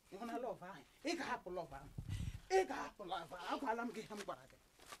 you wanna love her? Ega hapo love her. Ega hapo love her. Aku alam ke ham barade.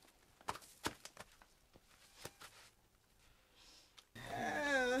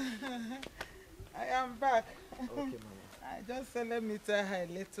 I am back. Okay, Mama. I just said let me tell her a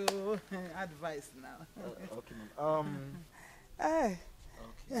little advice now. Okay, Mama. Hey.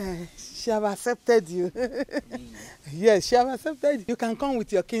 She have accepted you. Yes, she have accepted you. You can come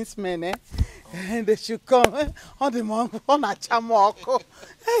with your kinsmen, eh? And they should come. On the monk, on a chamoko.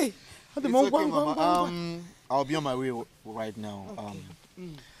 Hey, on the monk. Okay, Mama. I'll be on my way right now. Okay.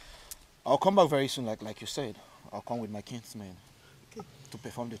 I'll come back very soon, like you said. I'll come with my kinsmen to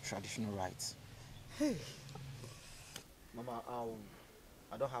perform the traditional rites. Hey, Mama,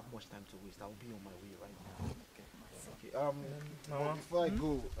 I don't have much time to waste. I'll be on my way right now. Okay. Mama, before I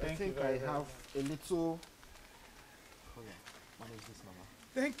go, I think I have a little. Oh yeah, what is this, Mama?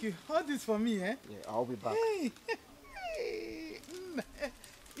 thank you. All this for me, eh? Yeah, I'll be back. Hey,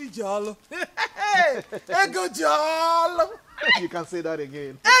 Ijolo. Hey, Ego Jolo. You can say that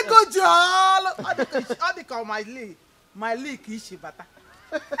again. Ego Jolo. All the call my leak is Shibata.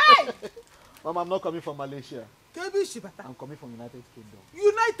 Hey, Mama, I'm not coming from Malaysia. Kebi Shibata. I'm coming from United Kingdom.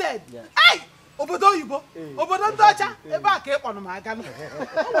 United. Yes. Hey. Obodo Yibo, obodo Ntocha, ebe a ka ekponu ma aga no. O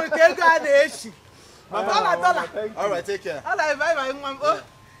nwere ka ego a na-eshi. Dollar. All right, take care. All right, bye nwa m. Oh.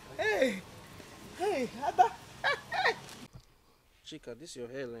 Hey. Hey, Ada. Chika, this your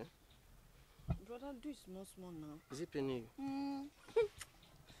hair, eh? Brother, do it small now. Is it paining you?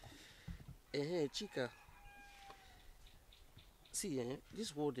 Hey, Chika. See,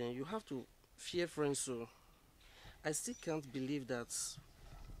 this world, you have to fear friends, so I still can't believe that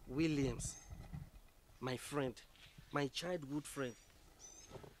Williams, my friend, my childhood friend,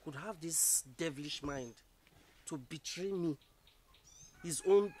 could have this devilish mind to betray me, his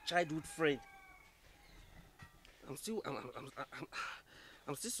own childhood friend. I'm still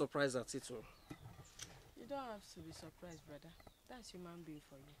surprised at it all. You don't have to be surprised, brother. That's human being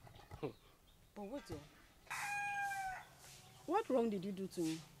for you. But wait, what wrong did you do to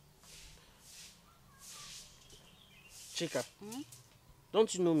me? Chika,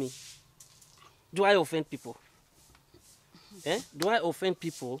 don't you know me? Do I offend people? Do I offend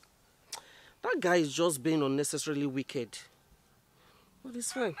people? That guy is just being unnecessarily wicked. But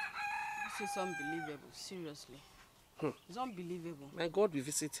it's fine. This is unbelievable, seriously. It's unbelievable. My God will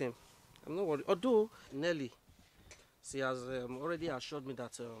visit him. I'm not worried. Although, Nelly, she has already assured me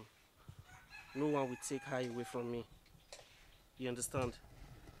that no one will take her away from me. You understand?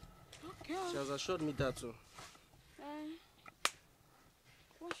 Okay. She has assured me that too.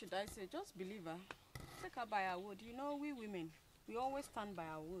 What should I say? Just believe her. take her by her word. You know, we women, we always stand by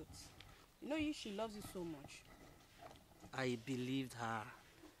our words. You know, she loves you so much. I believed her.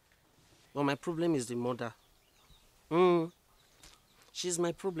 But my problem is the mother. She's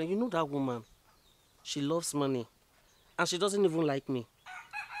my problem. You know that woman. She loves money. And she doesn't even like me.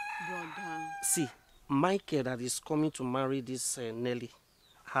 Brother. See, Michael that is coming to marry this Nelly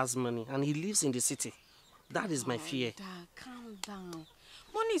has money. And he lives in the city. That is my fear. Dad, calm down.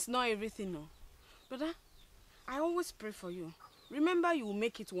 Money is not everything, no. Brother, I always pray for you. Remember, you will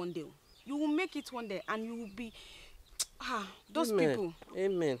make it one day. You will make it one day and you will be... those Amen. people.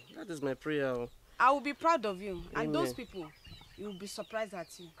 Amen. That is my prayer. I will be proud of you. Amen. And those people, you will be surprised at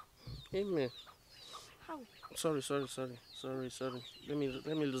you. Amen. How? Sorry. Let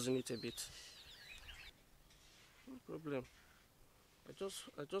me loosen it a bit. No problem. I just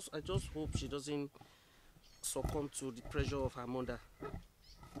hope she doesn't succumb to the pressure of her mother.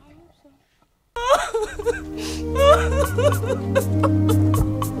 I hope so.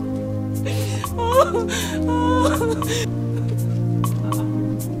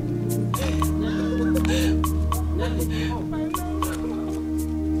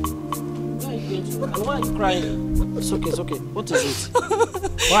 Why are you crying? It's okay. What is it?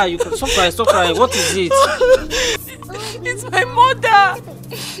 Why are you crying? Stop crying. What is it? It's my mother.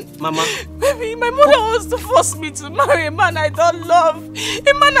 Mama. Baby, my mother wants to force me to marry a man I don't love.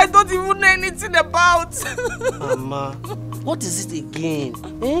 A man I don't even know anything about. Mama, what is it again?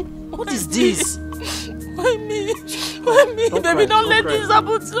 What is this? Why me? Baby, don't let this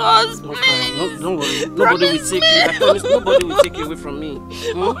happen to us. Don't worry. Nobody will take you. I promise nobody will take you away from me.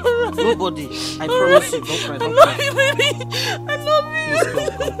 Nobody. I promise you. Don't cry. I love you, baby. I love you. Please, come.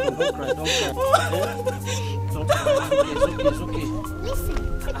 Don't cry. It's okay. Listen.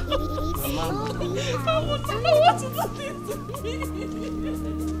 Mama. I want to know what to do to me.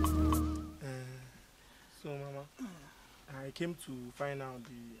 So, Mama, I came to find out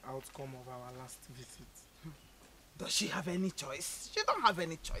the outcome of our last visit. Does she have any choice? She don't have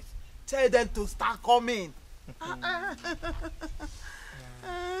any choice. Tell them to start coming. Mama,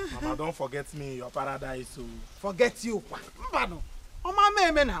 don't forget me in your paradise. So. Forget you. Now,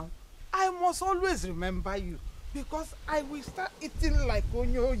 I must always remember you because I will start eating like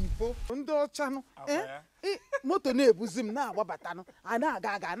onyo yibo. Ndo chano. Moto ne buzim na wabatano. Ana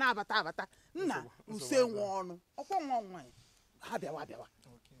gaga na abata. Na use wonu. Okwo nwanwan. Habiawa.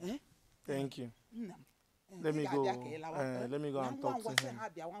 Okay. Thank you. Let me go. Let me go and talk to him.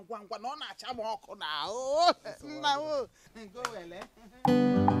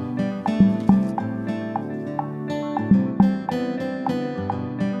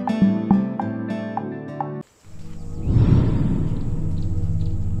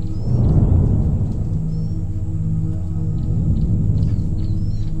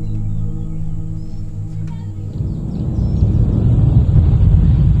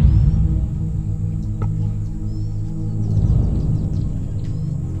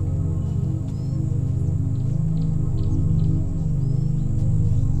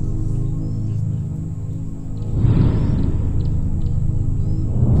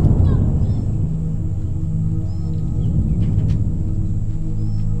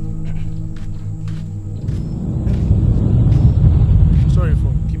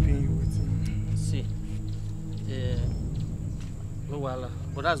 Go well,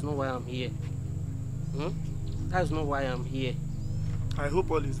 But that's not why I'm here. That's not why I'm here. I hope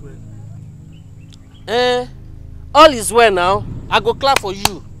all is well. All is well now. I go clap for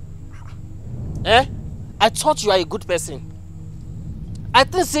you. I thought you are a good person. I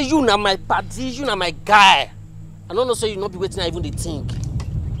think say you na my party, you na my guy. I don't know say you not be waiting I even they think.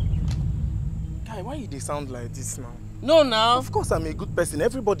 Guy, why they sound like this now? No now. Of course I'm a good person.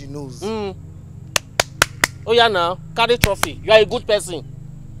 Everybody knows. Oh yeah now. Carry trophy. You are a good person.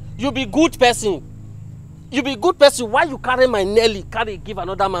 You be good person. You be good person. Why you carry my Nelly? Give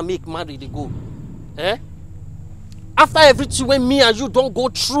another man make marry they go. After everything when me and you don't go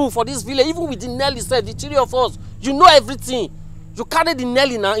through for this village, even with the Nelly said, the three of us, you know everything. You carry the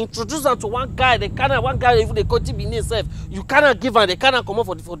Nelly now, introduce them to one guy, one guy even they can't be himself. You cannot give her, they cannot come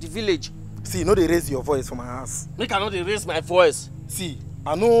up for the village. See, you know they raise your voice for my house. They cannot raise my voice. See,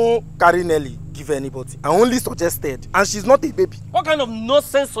 I know carry Nelly give anybody. I only suggested, and she's not a baby. What kind of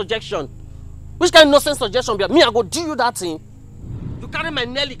nonsense suggestion? Which kind of nonsense suggestion? Me, I go do you that thing. You carry my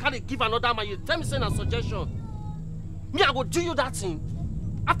Nelly, give another man. You tell me saying a suggestion. Me, I go do you that thing.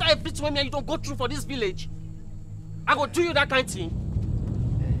 After everything when me and you don't go through for this village, I go do you that kind of thing.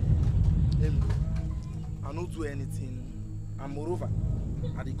 I don't do anything. And moreover,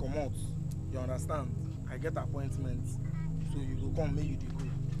 I dey comot. You understand? I get appointments. So you go come, make you dey go.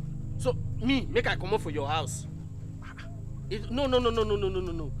 So me, make I come up for your house.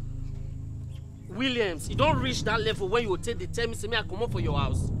 No. Williams, you don't reach that level when you take the tell me, say me I come up for your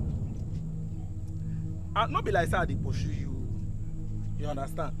house. Not be like say they pursue you. You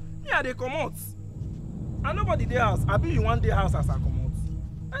understand? Me I dey comot. And nobody dey house. I be you one day house as I comot.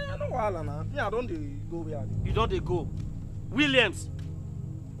 I know wahala na. Me I don't dey go where I dey. You don't dey go. Williams.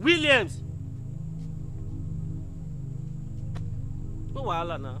 No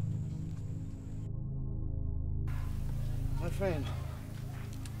wahala na. My friend,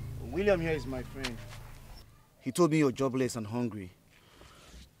 William here is my friend. He told me you're jobless and hungry.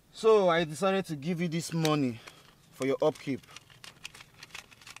 So I decided to give you this money for your upkeep.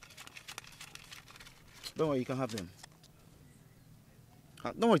 Don't worry, you can have them.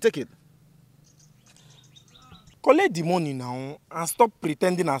 Don't worry, take it. Collect the money now and stop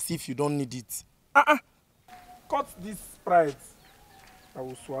pretending as if you don't need it. Cut this pride. I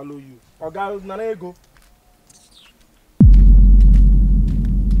will swallow you. Oga, Nana, go.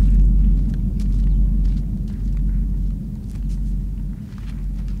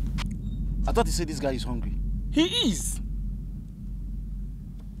 I thought he said this guy is hungry. He is.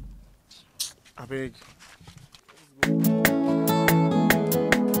 I beg.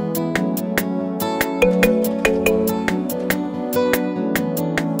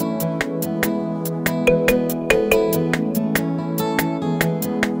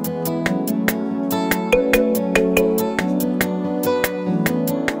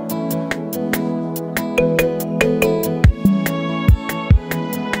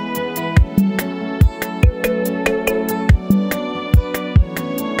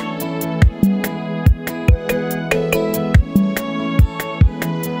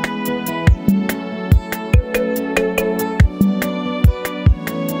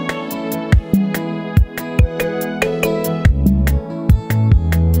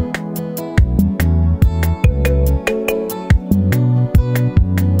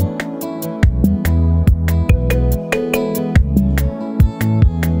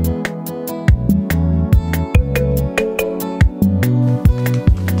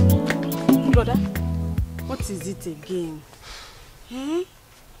 Again.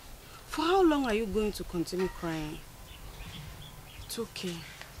 For how long are you going to continue crying? It's okay.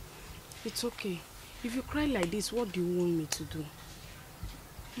 It's okay. If you cry like this, what do you want me to do?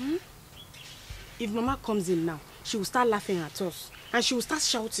 If Mama comes in now, she will start laughing at us and she will start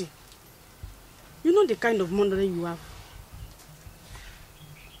shouting. You know the kind of mother you have.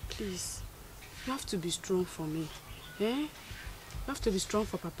 Please, you have to be strong for me. You have to be strong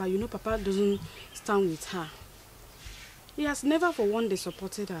for Papa. You know Papa doesn't stand with her. He has never for one day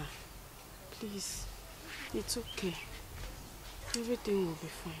supported her. Please, it's okay. Everything will be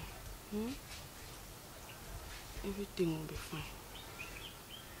fine. Everything will be fine.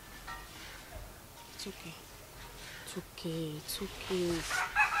 It's okay. It's okay. It's okay.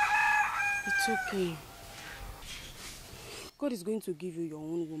 It's okay. God is going to give you your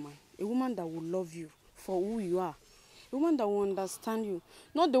own woman. A woman that will love you for who you are. A woman that will understand you.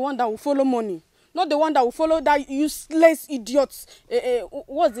 Not the one that will follow money. Not the one that will follow that useless idiots.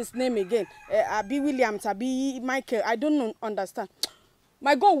 What's his name again? Abi Williams, Abi Michael. I don't understand.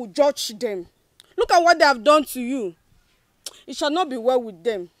 My God will judge them. Look at what they have done to you. It shall not be well with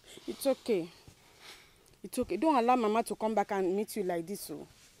them. It's okay. It's okay. Don't allow Mama to come back and meet you like this. So.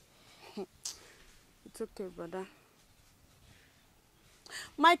 It's okay, brother.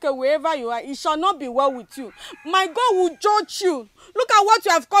 Michael, wherever you are, it shall not be well with you. My God will judge you. Look at what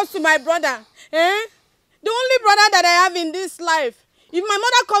you have caused to my brother. The only brother that I have in this life. If my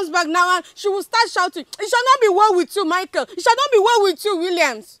mother comes back now, she will start shouting. It shall not be well with you, Michael. It shall not be well with you,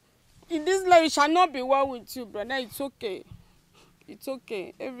 Williams. In this life, it shall not be well with you, brother. It's okay. It's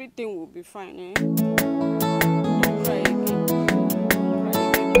okay. Everything will be fine. Don't cry again. Don't cry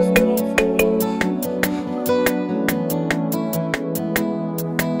again. Be strong for me.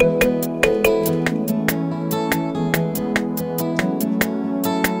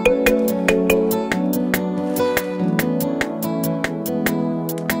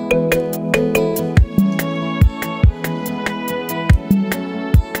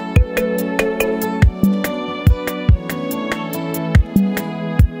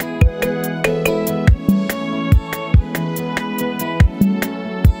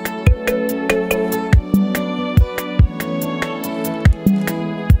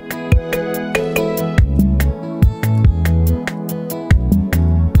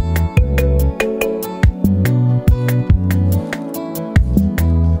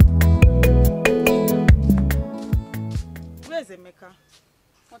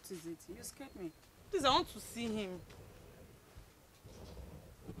 What is it? You scared me. Please, I want to see him.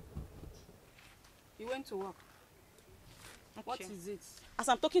 He went to work. Okay. What is it? As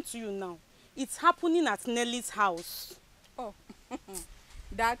I'm talking to you now, it's happening at Nelly's house. Oh, is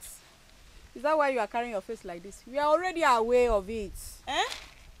that why you are carrying your face like this? We are already aware of it. Eh?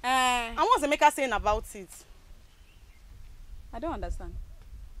 And what's Emeka saying about it? I don't understand.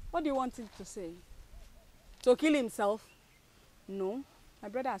 What do you want him to say? To kill himself? No, my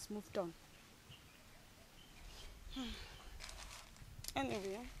brother has moved on.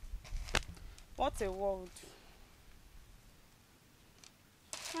 Anyway, what a world.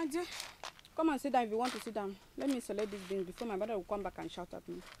 My dear, come and sit down if you want to sit down. Let me select this beans before my brother will come back and shout at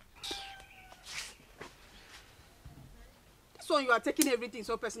me. This one you are taking everything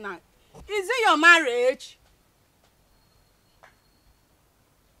so personal. Is it your marriage?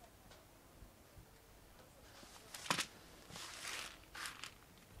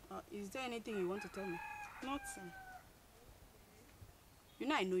 Is there anything you want to tell me? Nothing. You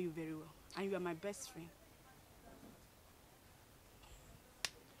know I know you very well, and you are my best friend.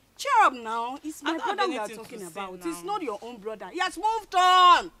 Cheer up now. It's my brother we are talking about. It's not your own brother. He has moved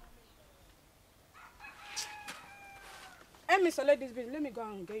on. Let me select this bean. Let me go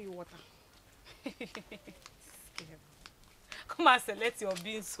and get you water. Come and select your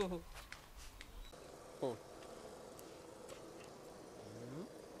beans. So.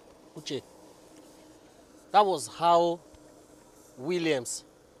 Uche, that was how Williams,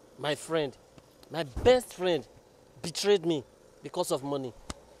 my friend, my best friend, betrayed me because of money.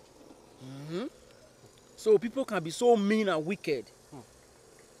 So people can be so mean and wicked.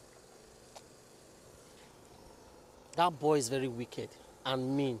 That boy is very wicked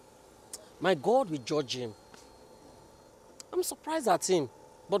and mean. My God will judge him. I'm surprised at him,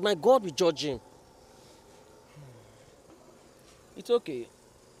 but my God will judge him. It's okay.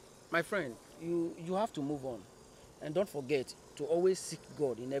 My friend, you have to move on. And don't forget to always seek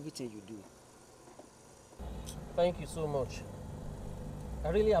God in everything you do. Thank you so much. I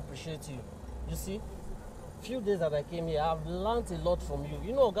really appreciate you. You see, few days that I came here, I've learned a lot from you.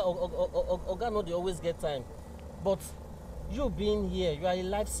 You know, Oga no dey always get time. But you being here, you are a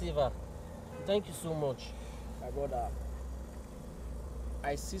lifesaver. Thank you so much. My brother,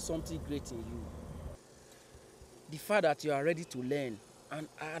 I see something great in you. The fact that you are ready to learn, and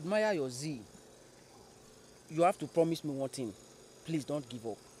I admire your zeal. You have to promise me one thing. Please don't give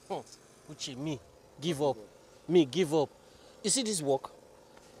up. Uche, me give up. Me give up. You see this work?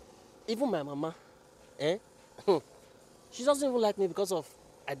 Even my mama, she doesn't even like me because of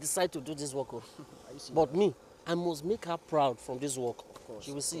I decide to do this work. But me, I must make her proud from this work. Of course,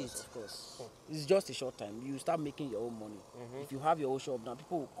 she will see it. Of course. It's just a short time. You start making your own money. If you have your own shop now,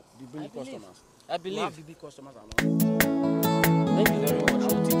 people will be bringing customers. I believe. You have big customers around. Thank you very much. I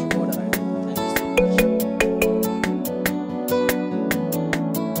will teach you more than I know. Thank you so much.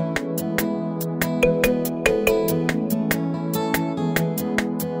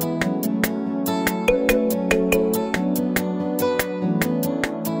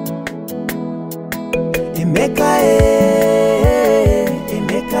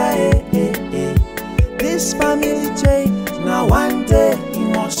 This family chain, now one day he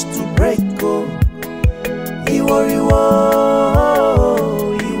must to break go. He worry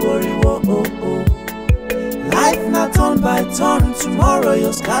life not turn by turn, tomorrow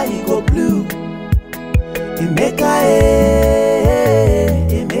your sky go blue.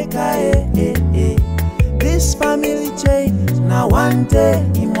 This family chain, now one day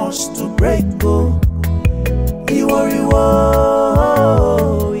he must to break go. He worry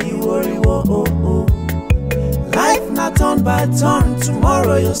life not turn by turn,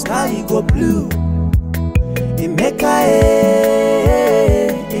 tomorrow your sky go blue.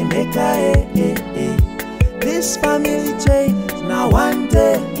 This family chain, now one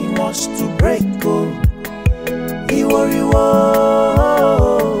day he must to break go. He worry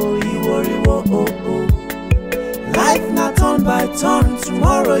life not turn by turn,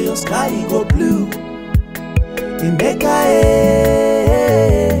 tomorrow your sky go blue.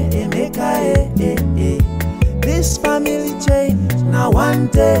 This family chain, now one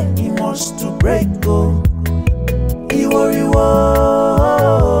day he must to break go. He worry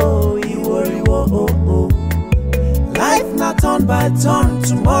life not turn by turn,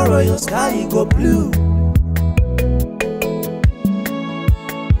 tomorrow your sky go blue.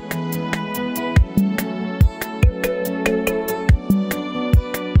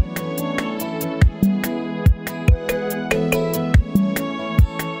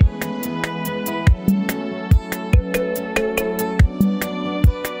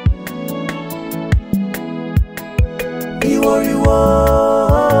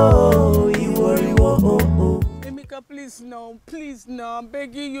 Emeka, please now, I'm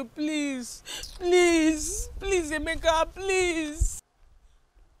begging you, please. Please, please, Emeka, please.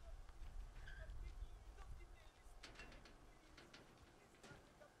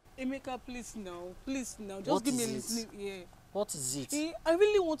 Emeka, please now. Just What give me a is it? listening ear. What is it? I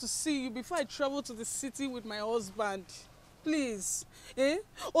really want to see you before I travel to the city with my husband. Please.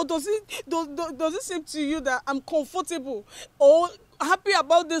 Or does it seem to you that I'm comfortable or happy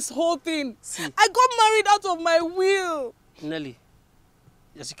about this whole thing? See. I got married out of my will. Nelly,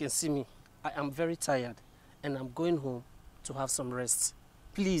 as you can see me, I am very tired and I'm going home to have some rest.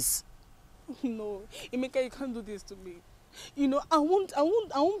 Please. No, Emeka, you can't do this to me. You know, I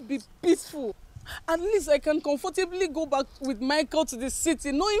won't be peaceful. At least I can comfortably go back with Michael to the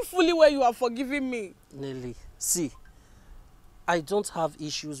city, knowing fully well you are forgiving me. Nelly, see, I don't have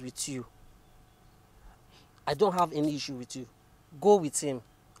issues with you. I don't have any issue with you. Go with him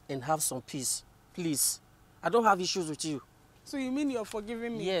and have some peace, please. I don't have issues with you. So you mean you're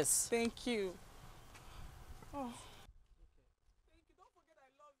forgiving me? Yes. Thank you. Oh.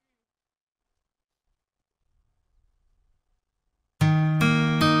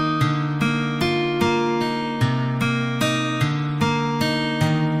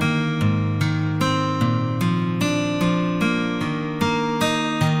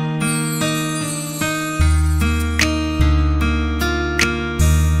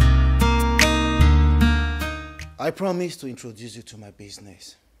 I promise to introduce you to my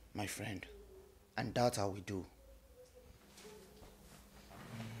business, my friend, and that's how we do.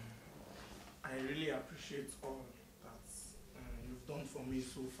 I really appreciate all that you've done for me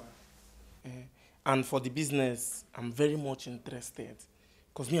so far. And for the business, I'm very much interested.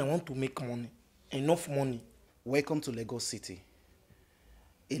 Because me, I want to make money. Enough money. Welcome to Lagos City,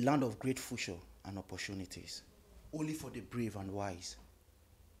 a land of great future and opportunities, only for the brave and wise.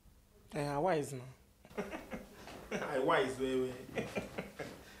 Wise now. I wise, very.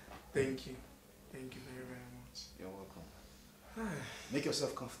 Thank you. Thank you very, very much. You're welcome. Make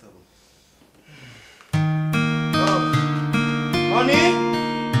yourself comfortable. Honey?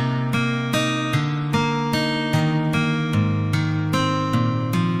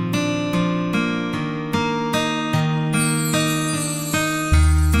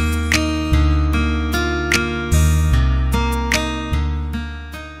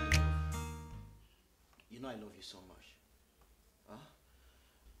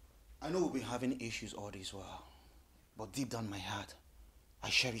 I know we've been having issues all this while, but deep down my heart, I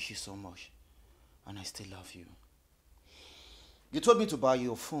cherish you so much, and I still love you. You told me to buy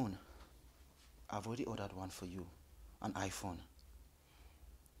you a phone. I've already ordered one for you, an iPhone.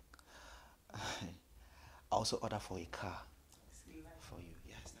 I also ordered for a car for you.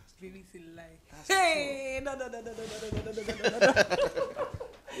 Yes, that's true. Really feel like. Hey, no.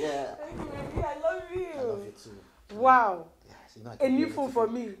 Yeah. Thank you, baby. I love you. I love you too. Wow. Yes, you know, a new phone for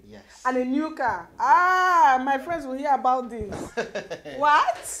me. Yes. And a new car. Ah, my friends will hear about this.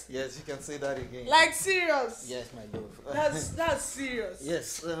 What? Yes, you can say that again. Like serious? Yes, my love. That's serious.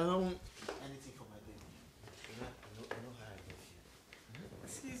 Yes. Anything for my baby. You know how I love you.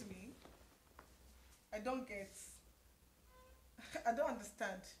 Excuse me. I don't get. I don't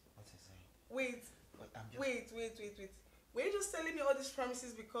understand. What is it? Wait. Wait. Were you just telling me all these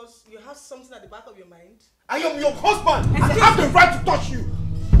promises because you have something at the back of your mind? I am your husband. I have the right to touch you.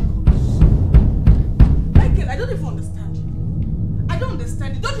 Michael, I don't even understand. I don't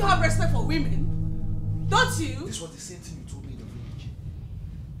understand you. Don't you have respect for women? Don't you? This was the same thing you told me in the village.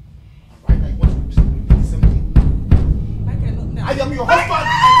 Alright, I want to do the same thing. Michael, not now. I am your husband.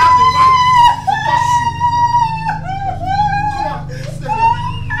 I have the right to touch you. Come on, stay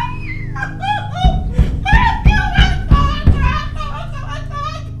here.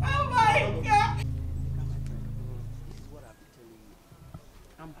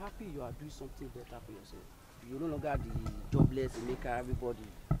 I'm happy you are doing something better for yourself. You no longer the jobless maker everybody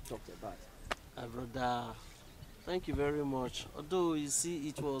talks about. Brother, thank you very much. Although you see,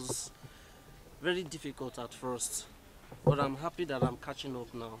 it was very difficult at first, but I'm happy that I'm catching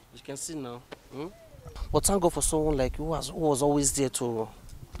up now. You can see now. But thank God for someone like you who was always there to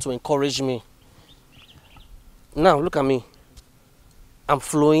encourage me. Now look at me. I'm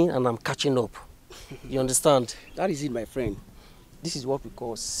flowing and I'm catching up. You understand? That is it, my friend. This is what we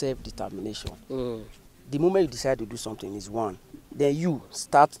call self-determination. The moment you decide to do something is one. Then you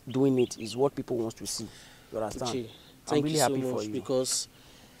start doing it is what people want to see. You understand? Uche, I'm really happy so much for you. Because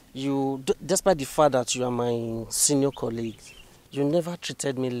you, despite the fact that you are my senior colleague, you never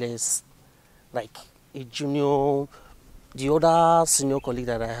treated me less like a junior. The other senior colleague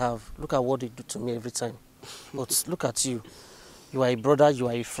that I have, look at what they do to me every time. But look at you. You are a brother, you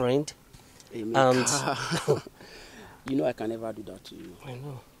are a friend. And you know I can never do that to you. I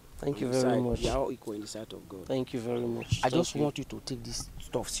know. Thank you very much. We are all equal in the sight of God. Thank you very much. I just want you to take this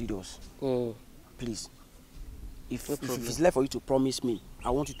stuff serious. Please. If it's left for you to promise me,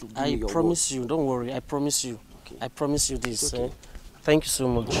 I want you to give me your word. I promise you. Don't worry. I promise you. Okay. I promise you this. Okay. Thank you so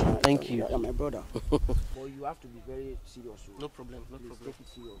much. Thank you. You're my brother. But you have to be very serious. No problem. No problem. Take it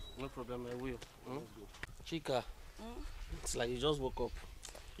serious. No problem. I will. Chica, it's like you just woke up.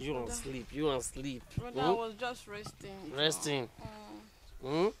 You don't sleep. You don't sleep. Brother, I was just resting. Resting.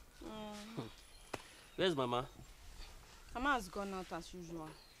 Where's Mama? Mama has gone out as usual.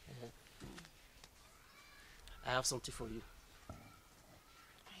 I have something for you. Are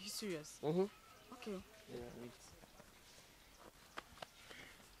you serious? Okay. Yeah, wait.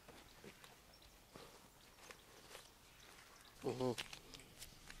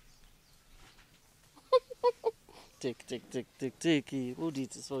 Take. Hold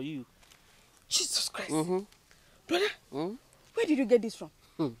it. It's for you. Jesus Christ. Brother, where did you get this from?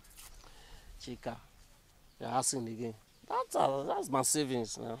 Chica, you're asking again. That's my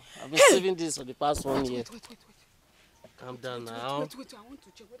savings now. I've been saving this for the past 1 year. Wait. Calm down now. Wait. I want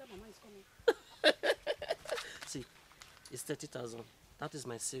to check whether Mama is coming. See, it's 30,000. That is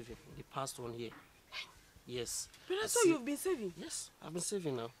my saving in the past 1 year. Yes. Brother, so you've been saving? Yes, I've been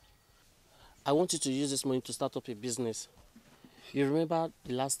saving now. I want you to use this money to start up a business. You remember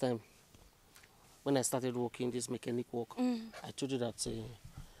the last time when I started working this mechanic work? I told you that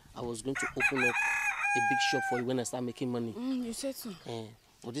I was going to open up a big shop for you when I start making money. You said so.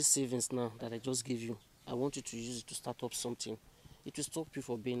 For these savings now that I just gave you, I want you to use it to start up something. It will stop you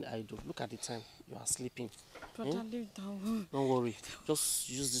from being idle. Look at the time. You are sleeping. Brother, leave down. Don't worry. Just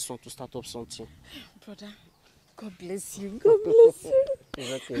use this one to start up something. Brother, God bless you. God bless you.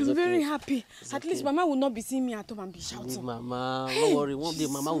 I'm very happy. At least Mama will not be seeing me at home and be shouting. Leave Mama. Don't worry. One day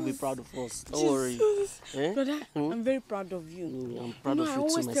Mama will be proud of us. Don't worry. Brother, I'm very proud of you. I'm proud of you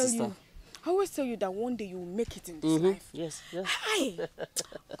too, my sister. I always tell you that one day you will make it in this life. Yes. Hi.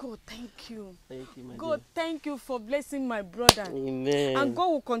 God, thank you. Thank you, my God, dear. thank you for blessing my brother. Amen. And God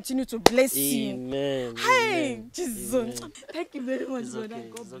will continue to bless you. Amen. Hey, Amen. Jesus. Amen. Thank you very much, It's brother. okay.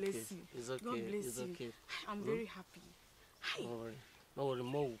 God It's bless okay. you. It's okay. God bless It's you. okay. I'm very happy. Hi. Don't worry. Don't worry.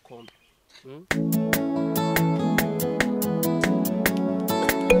 More will come.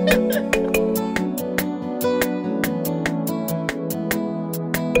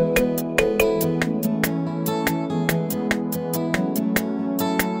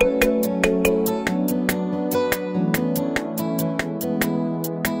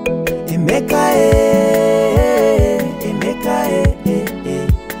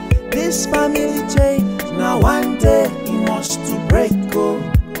 This family chain, now one day he must to break go.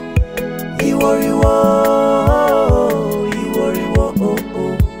 He worry oh.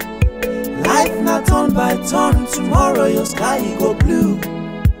 Life not turn by turn, tomorrow your sky go blue.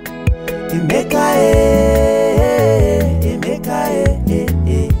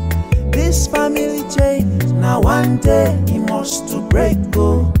 This family chain, now one day he must to break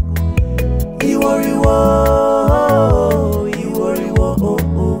go. He worry oh.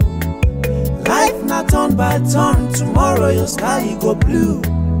 Life not turn by turn, tomorrow your sky go blue.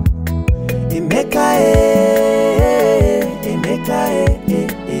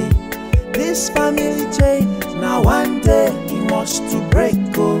 This family chain, now one day he must to break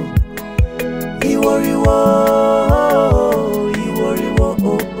go. He worry oh.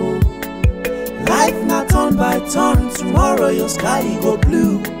 Life not turn by turn, tomorrow your sky go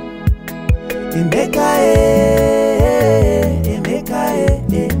blue.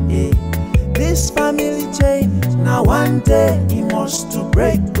 This family chain, now one day he must to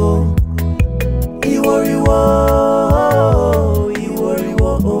break go. He worry oh.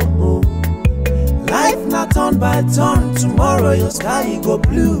 Life not turn by turn, tomorrow your sky go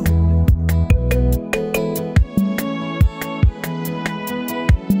blue.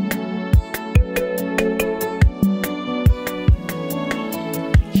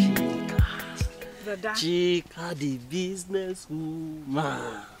 Chica, the business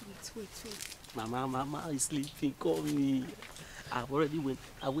woman. Wait. Mama is sleeping. Call me. I went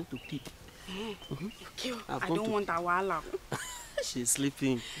to pee. Okay, I don't want that wahala. She's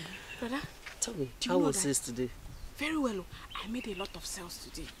sleeping. Brother, tell me, do how you know was this today? Very well. I made a lot of sales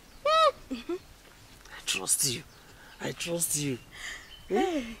today. I trust you.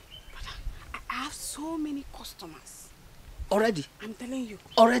 Hey, brother, I have so many customers. Already? I'm telling you.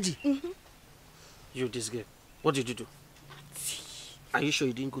 Already? You, this girl, what did you do? Are you sure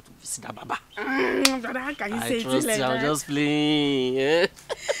you didn't go to visit that Baba? Brother, how can you say it like that? I'm just playing. Yeah?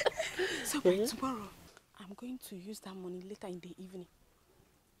 So by tomorrow, I'm going to use that money later in the evening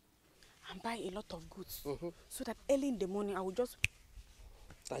and buy a lot of goods so that early in the morning I will just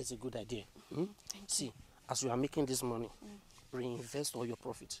That is a good idea. See, as you are making this money, reinvest all your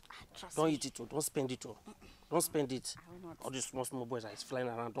profit. Don't eat it all. Don't spend it all. Don't spend it. All these small boys that is flying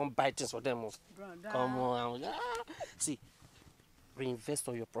around. Don't buy things for them. Come on. See, reinvest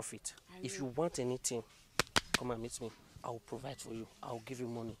all your profit. If you want anything, come and meet me. I will provide for you. I will give you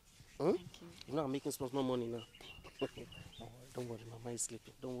money. Thank you. You know I'm making small money now. Don't worry, Mama is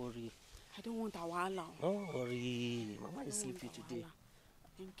sleeping. Don't worry. I don't want a wala. Don't worry. Mama is sleeping today.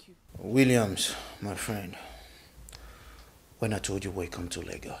 Thank you. Williams, my friend, when I told you welcome to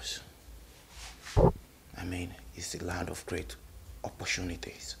Lagos, I mean, it's the land of great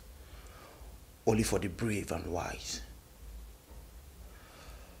opportunities. Only for the brave and wise.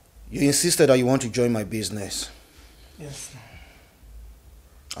 You insisted that you want to join my business. Yes.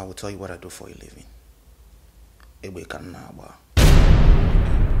 I will tell you what I do for a living. I'm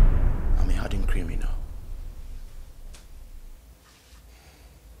a hardened criminal.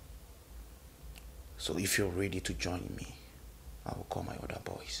 So if you're ready to join me, I will call my other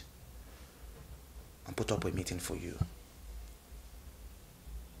boys and put up a meeting for you.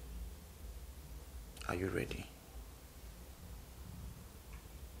 Are you ready?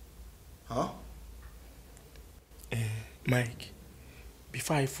 Huh? Mike,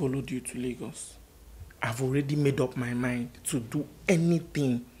 before I followed you to Lagos, I've already made up my mind to do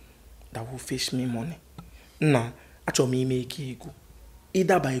anything that will fetch me money. Nah, actually make it go.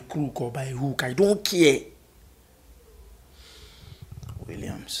 Either by crook or by hook, I don't care.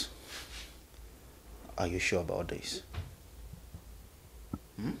 Williams, are you sure about this?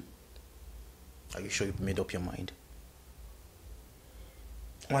 Are you sure you've made up your mind?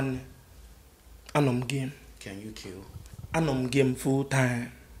 One, anom game. Can you kill? Anom game full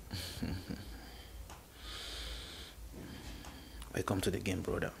time. Welcome to the game,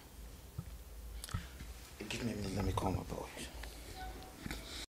 brother. Give me a minute, let me call my boys.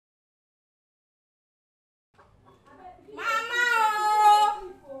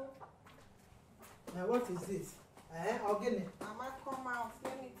 Now what is this? Organic. Mama, come out.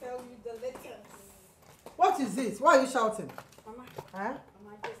 Let me tell you the latest. What is this? Why are you shouting? Mama. Huh?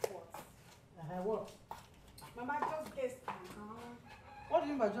 Mama, guess what? What? Mama, just guess now. What do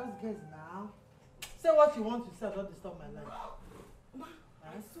you mean by just guess now? Say what you want to say, don't disturb my life. Mama, I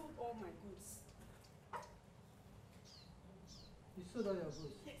sold all my goods. You sold all your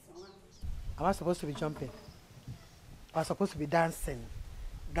goods? Yes, Mama. Am I supposed to be jumping? Am I supposed to be dancing?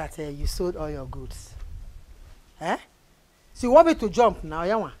 That you sold all your goods? So you want me to jump now,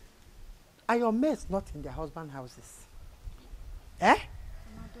 Yawa? Are your mates not in their husband houses? Mama,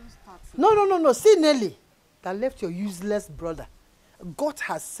 don't start. No. See Nelly, that left your useless brother. Got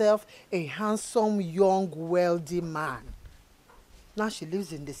herself a handsome, young, wealthy man. Now she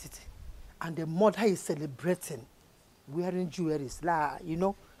lives in the city. And the mother is celebrating, wearing jewelry. You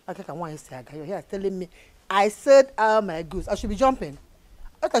know, like I want to say, you're here telling me, I said all my goods. I should be jumping.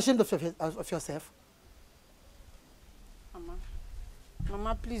 Not ashamed of yourself.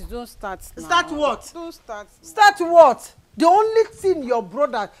 Mama, please don't start now. Start what? Don't start. Start what? The only thing your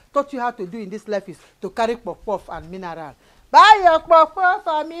brother taught you how to do in this life is to carry puff and mineral. Buy your puff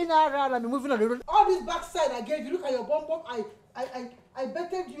and mineral and be moving on the road. All this backside I gave you, look at your bum. I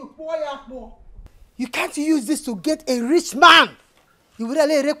betted you, poor more. You can't use this to get a rich man. You will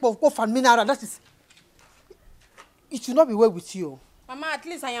really rape puff and mineral. That is. It should not be well with you. Mama, at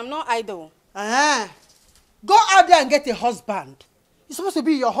least I am not idle. Go out there and get a husband. It's supposed to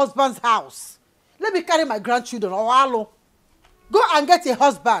be your husband's house. Let me carry my grandchildren. Go and get a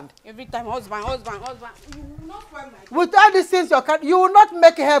husband. Every time, husband. You will not find my... With all these things, you will not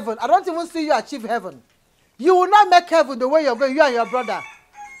make heaven. I don't even see you achieve heaven. You will not make heaven the way you're going, you and your brother.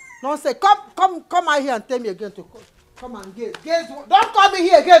 No, say, come out here and tell me again to come and gaze. Don't call me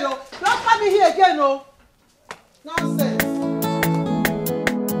here again, no. Don't call me here again, no. Nonsense.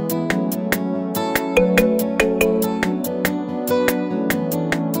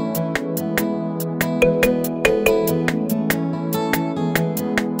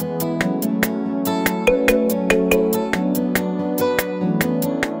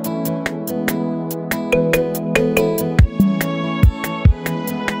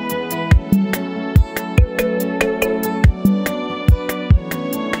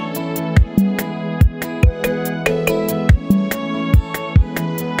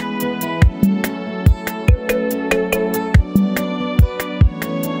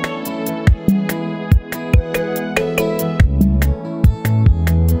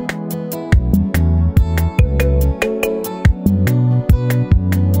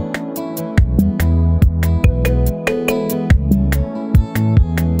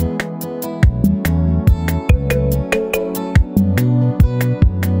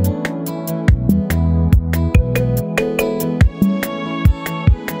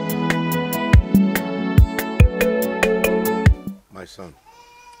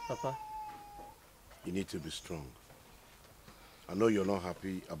 Papa. You need to be strong. I know you're not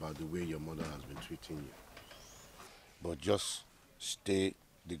happy about the way your mother has been treating you. But just stay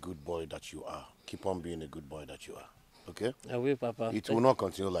the good boy that you are. Keep on being a good boy that you are. Okay? I will, Papa. It will not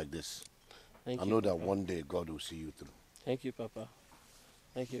continue like this. Thank I you, know that Papa. one day God will see you through. Thank you, Papa.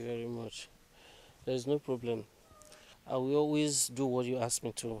 Thank you very much. There is no problem. I will always do what you ask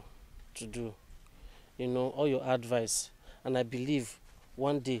me to do. You know, all your advice. And I believe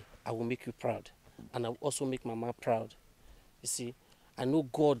one day I will make you proud. And I will also make Mama proud. You see, I know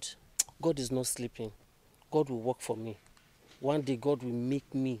God is not sleeping. God will work for me. One day God will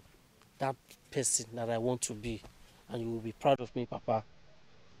make me that person that I want to be. And you will be proud of me, Papa.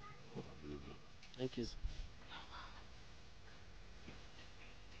 Thank you.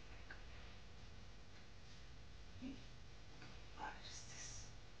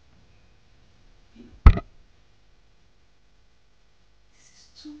 This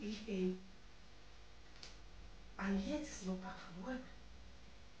is 2 a.m. and yet it's not back from work.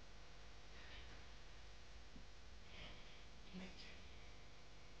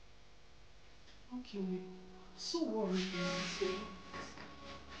 Don't kill me. I'm so worried in this way.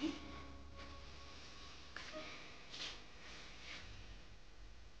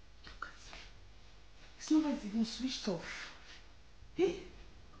 It's not like it's even switched off. Hey?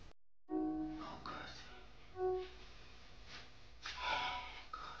 Oh God.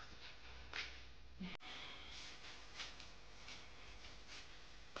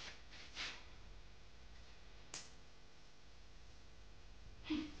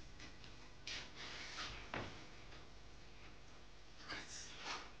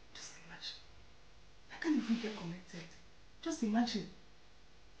 Just imagine. I can't even get connected. Just imagine.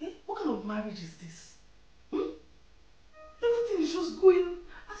 Eh? What kind of marriage is this? Everything is just going.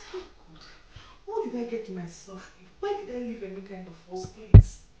 I said, oh God, what did I get myself in? Why did I leave any kind of false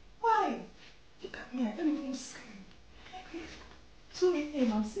place? Why? Look at me, I can't even sleep. 2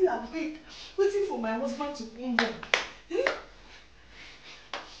 a.m. I'm still awake, waiting for my husband to come home. Eh?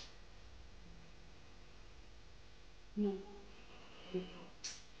 No.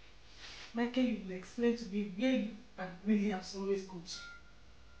 Michael, you will explain to me where you and Williams always go to.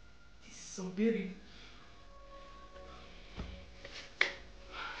 This is unbearable.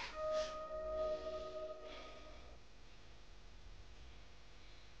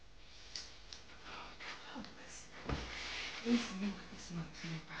 When is this man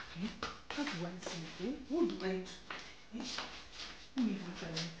coming back? Eh? How do I say? Eh? What do I do? Eh? Who even try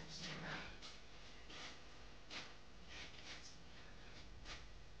to touch me now?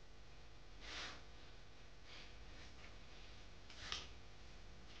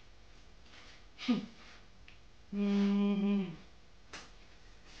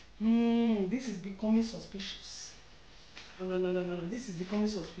 This is becoming suspicious. No. This is becoming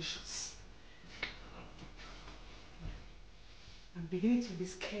suspicious. I'm beginning to be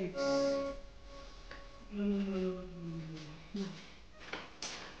scared. No.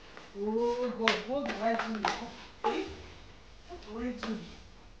 Oh God, what do I do now? Eh? What do I do?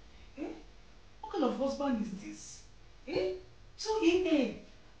 Eh? What kind of husband is this? Eh? 2 a.m.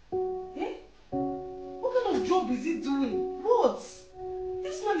 Eh? What kind of job is he doing? What?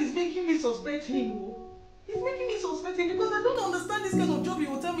 This man is making me suspect him. Oh. He's making me suspect him because I don't understand this kind of job he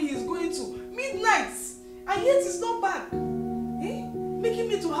will tell me he's going to. Midnight. And yet he's not back. Eh? Making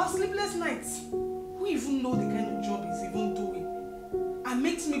me to have sleepless nights. Who even know the kind of job he's even doing? And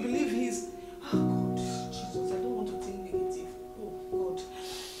makes me believe he's... Oh God, Jesus, I don't want to think negative. Oh God.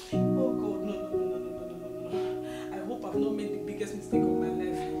 Oh God, no. I hope I've not made the biggest mistake of my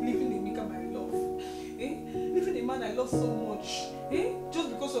life. Leaving Emeka my love. Eh? Leaving a man I love so much. Eh? Just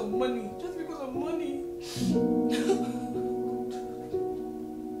because of money. Just because of money.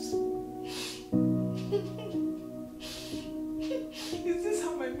 Is this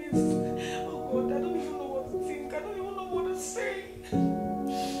how I miss? Oh God, I don't even know what to think. I don't even know what to say.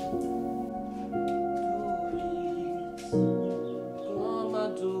 Come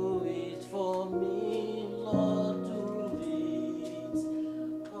and do it for me, Lord, do it.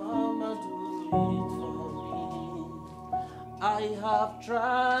 Come and do it for me. I have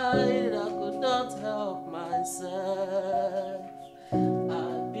tried, I could not help myself. I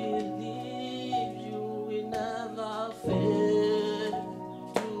believe you will never fail.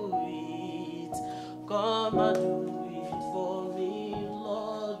 Do it. Come and do it for me,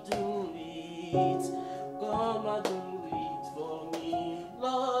 Lord, do it. Come and do it for me,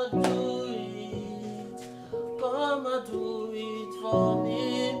 Lord, do it. Come and do it for me,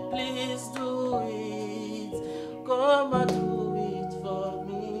 please do it. Come and do it for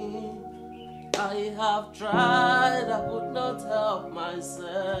me. I have tried, I could not help myself.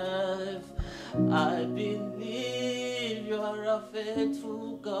 serve. I believe you are a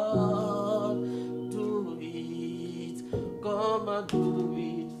faithful God. Do it. Come and do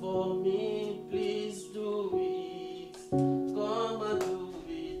it for me. Please do it. Come and do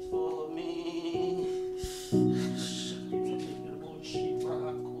it for me.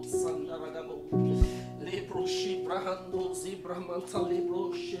 Lebro shibrahando zibramanta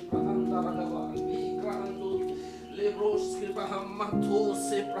lebro shibrahanda ragava ligrando lebro skribrahamato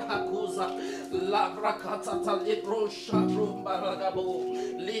sebrahakuza labrakatata lebro shabrumba ragabo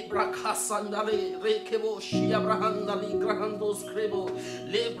librakasandale rekebo shiabrahanda ligrando skribo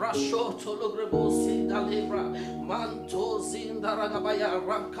lebra shoto logrebo sinda lebra manto zinda ragabaya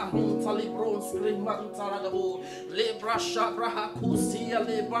rakahunta lebro skrimanta ragabo lebra shabrahakusia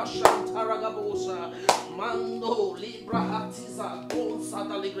lebra shanta ragabosa Mando libra hatiza consa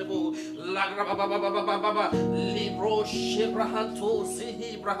da ligrebo lagra baba libro shebrahanto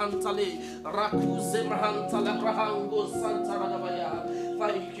zihibrahantale rakuze brahantala brahango santa ragabaya.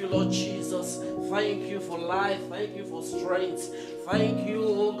 Thank you, Lord Jesus. Thank you for life. Thank you for strength. Thank you,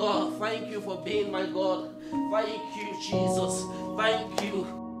 oh God. Thank you for being my God. Thank you, Jesus. Thank you.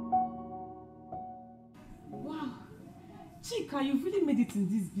 Wow, Chika, you really made it in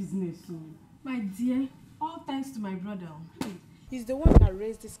this business, so. My dear, all thanks to my brother. He's the one that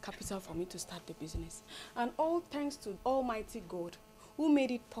raised this capital for me to start the business. And all thanks to Almighty God, who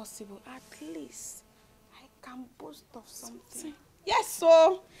made it possible. At least, I can boast of something. Yes,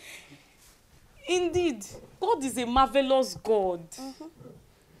 so. Indeed, God is a marvelous God.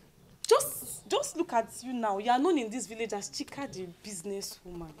 Just look at you now. You are known in this village as Chika, the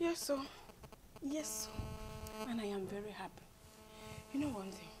businesswoman. Yes, sir. Yes, sir. And I am very happy. You know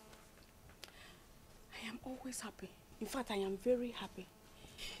one thing? I am always happy. In fact, I am very happy.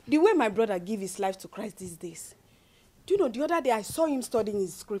 The way my brother gave his life to Christ these days. Do you know, the other day I saw him studying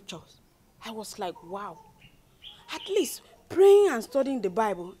his scriptures. I was like, wow. At least praying and studying the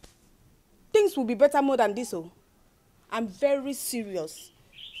Bible, things will be better more than this. Oh, I'm very serious.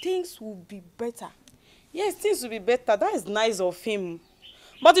 Things will be better. Yes, things will be better. That is nice of him.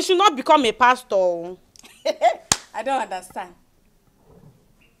 But he should not become a pastor. I don't understand.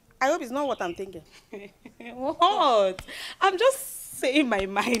 I hope it's not what I'm thinking. What? I'm just saying my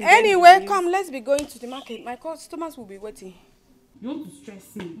mind. Anyway, come, let's be going to the market. My customers will be waiting. You want to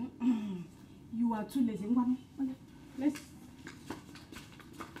stress him? You are too lazy. Let's.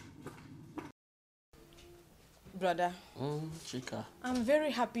 Brother, Chika. I'm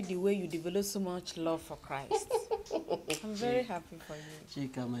very happy the way you develop so much love for Christ. I'm very happy for you.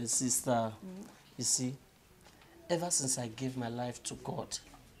 Chika, my sister. You see, ever since I gave my life to God,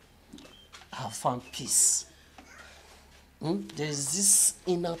 I have found peace. There is this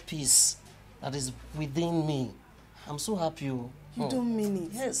inner peace that is within me. I'm so happy. You don't mean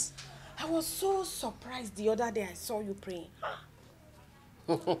it? Yes. I was so surprised the other day I saw you praying.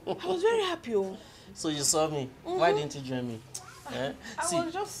 I was very happy. So you saw me. Why didn't you join me?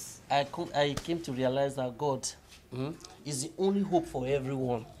 I came to realize that God is the only hope for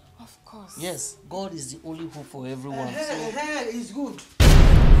everyone. Of course. Yes, God is the only hope for everyone. It's good.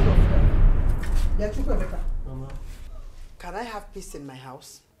 Mama. Can I have peace in my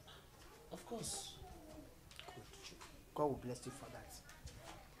house? Of course. Good. God will bless you for that.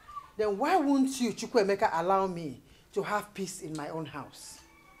 Then why won't you, Chukwuemeka, allow me to have peace in my own house?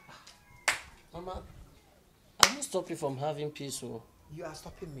 Mama, I won't stop you from having peace. You are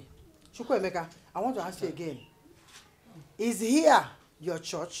stopping me. Chukwuemeka, I want to ask you again. Is here your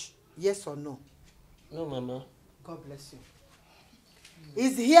church? Yes or no? No, Mama. God bless you.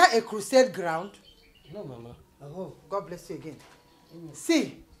 Is here a crusade ground? No, Mama. Oh, God bless you again.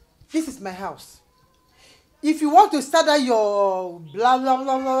 See, this is my house. If you want to start your blah, blah,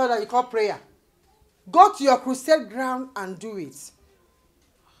 blah, blah, that you call prayer, go to your crusade ground and do it.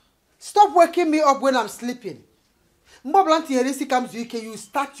 Stop waking me up when I'm sleeping. Mboblanti Heresi comes to UK, you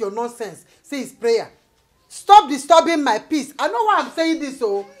start your nonsense. Say it's prayer. Stop disturbing my peace. I know why I'm saying this,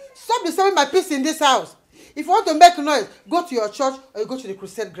 so stop disturbing my peace in this house. If you want to make noise, go to your church or you go to the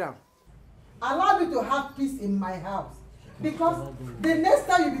crusade ground. Allow me to have peace in my house. Because the next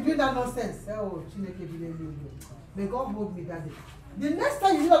time you be doing that nonsense, oh, may God hold me that day. The next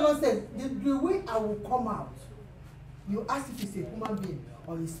time you do that nonsense, the way I will come out, you ask if it's a human being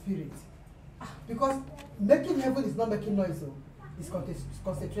or a spirit. Because making heaven is not making noise, it's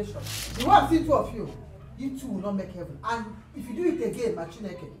concentration. The way I see two of you, you two will not make heaven. And if you do it again,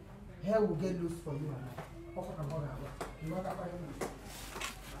 Machineke, hell will get loose for you and I.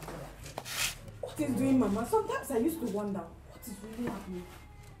 What is doing, Mama? Sometimes I used to wonder, what is really happening?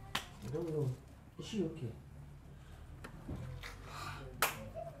 I don't know. Is she okay?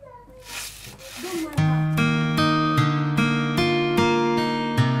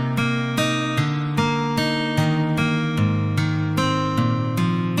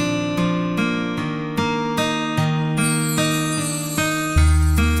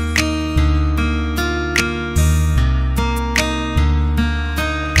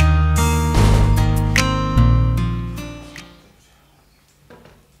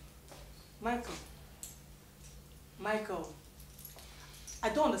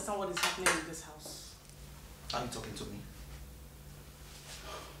 understand what is happening in this house. Are you talking to me?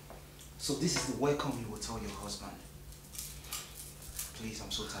 So this is the welcome you will tell your husband. Please, I'm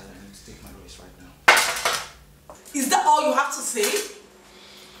so tired. I need to take my rest right now. Is that all you have to say?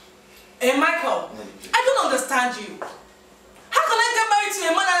 Hey, Michael, I don't understand you. How can I get married to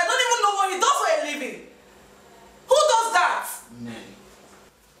a man and I don't even know what he does for a living? Who does that? Nelly,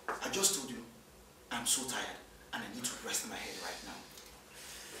 I just told you I'm so tired and I need to rest my head right now.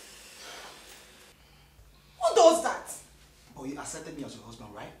 Who does that? But you accepted me as your husband,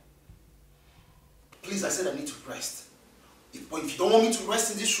 right? Please, I said I need to rest. But if you don't want me to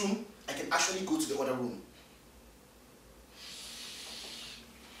rest in this room, I can actually go to the other room.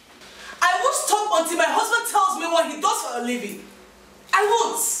 I won't stop until my husband tells me what he does for a living. I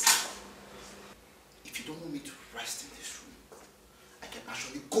won't. If you don't want me to rest in this room, I can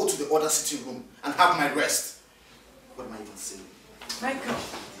actually go to the other sitting room and have my rest. What am I even saying? Michael,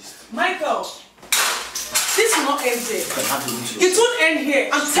 this will not end there. It won't end here.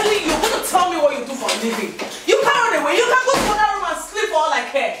 I'm telling you, you're going to tell me what you do for a living. You can't run away. You can go to another room and sleep for all I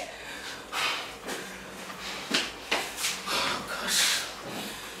care.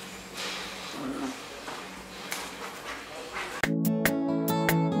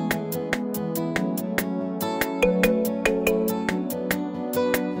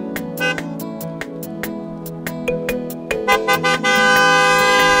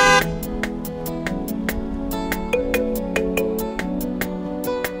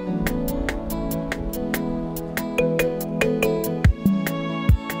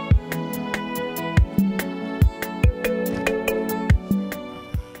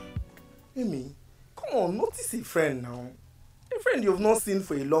 Friend now. A friend you've not seen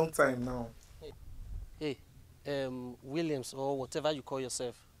for a long time now. Hey, Williams or whatever you call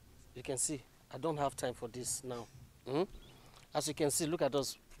yourself, you can see I don't have time for this now. As you can see, look at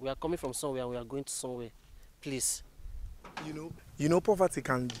us. We are coming from somewhere and we are going to somewhere. Please. You know poverty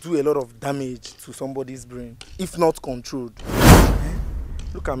can do a lot of damage to somebody's brain if not controlled.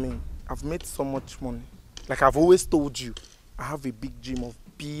 Look at me. I've made so much money. Like I've always told you, I have a big dream of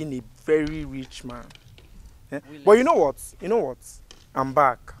being a very rich man. But you know what? I'm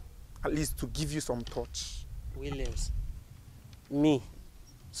back, at least to give you some touch. Williams, me,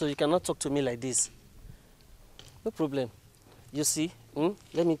 so you cannot talk to me like this. No problem. You see,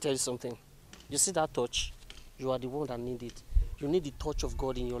 let me tell you something. You see that touch? You are the one that need it. You need the touch of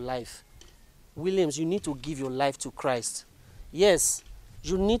God in your life. Williams, you need to give your life to Christ. Yes,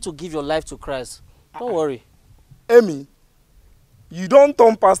 you need to give your life to Christ. Don't worry. Amy, you don't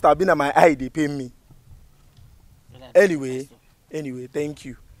turn pastor being at my eye, they pay me. Anyway, thank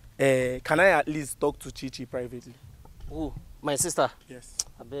you. Can I at least talk to Chichi privately? Who? My sister? Yes.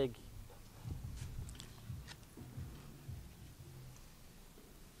 I beg.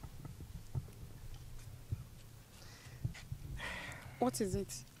 What is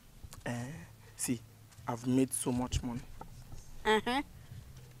it? See, I've made so much money.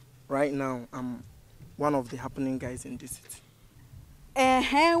 Right now, I'm one of the happening guys in this city.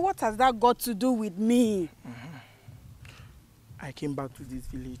 What has that got to do with me? I came back to this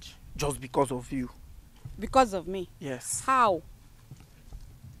village just because of you. Because of me? Yes. How?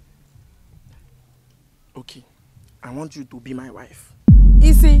 Okay. I want you to be my wife.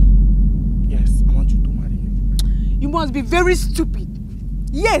 Isi? Yes, I want you to marry me. You must be very stupid.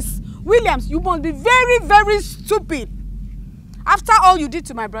 Yes, Williams, you must be very, very stupid. After all you did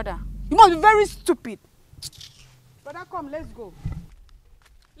to my brother, you must be very stupid. Brother, come, let's go.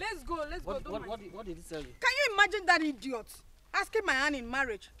 Let's go. What did he tell you? Can you imagine that idiot asking my hand in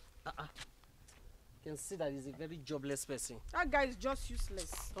marriage? You can see that he's a very jobless person. That guy is just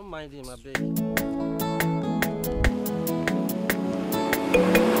useless. Don't mind him, I beg.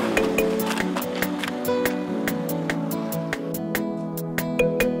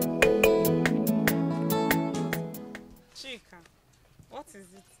 Chika, what is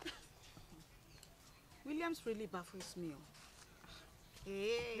it? Williams really baffles me.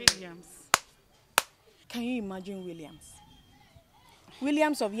 Hey. Williams. Can you imagine Williams?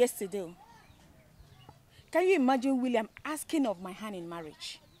 Williams of yesterday. Can you imagine William asking of my hand in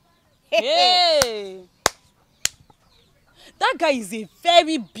marriage? Hey! That guy is a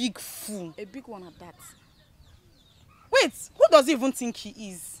very big fool. A big one at that. Wait, who does he even think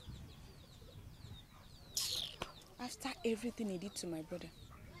he is? After everything he did to my brother.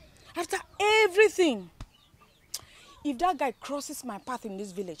 After everything. If that guy crosses my path in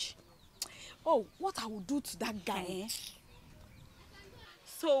this village, oh, what I will do to that guy,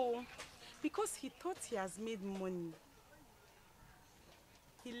 So, because he thought he has made money,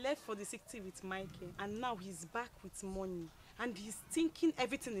 he left for the 60 with Michael, and now he's back with money, and he's thinking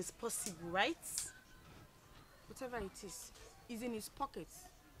everything is possible, right? Whatever it is in his pockets.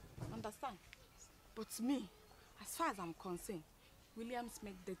 Understand? But me, as far as I'm concerned, Williams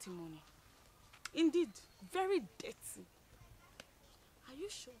make dirty money. Indeed, very dirty. Are you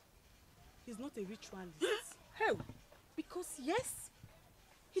sure he's not a ritualist? Hell, because yes,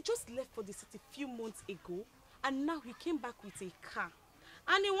 he just left for the city a few months ago, and now he came back with a car,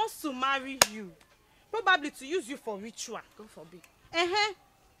 and he wants to marry you, probably to use you for ritual. God forbid.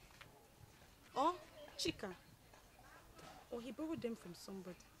 Or Chika, or he borrowed them from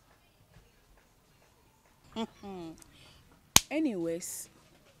somebody. Anyways,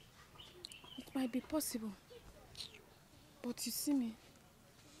 it might be possible. But you see me,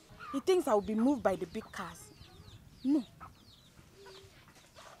 he thinks I will be moved by the big cars. No.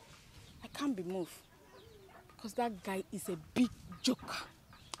 I can't be moved. Because that guy is a big joker.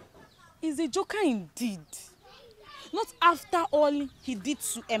 He's a joker indeed. Not after all he did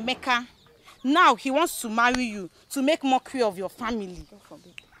to Emeka. Now he wants to marry you to make mockery of your family. God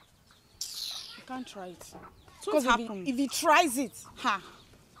forbid. You can't try it. Because if he tries it, ha.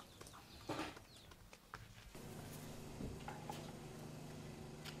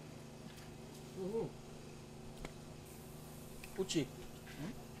 Uche,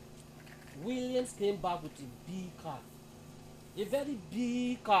 Williams came back with a big car. A very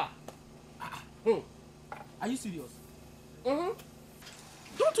big car. Are you serious?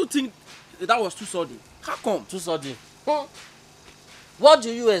 Don't you think that was too sudden? How come? Too sudden. What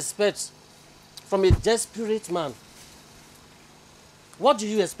do you expect from a desperate man? What do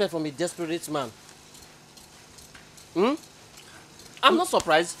you expect from a desperate man? I'm not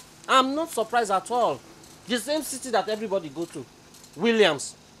surprised. I'm not surprised at all. The same city that everybody go to.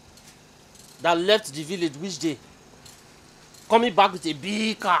 Williams. That left the village which day. Coming back with a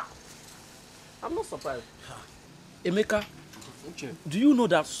big car. I'm not surprised. Emeka, do you know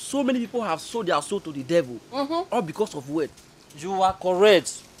that so many people have sold their soul to the devil? All because of what? You are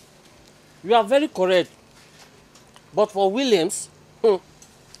correct. You are very correct. But for Williams,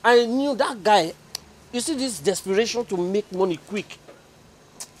 I knew that guy. You see this desperation to make money quick.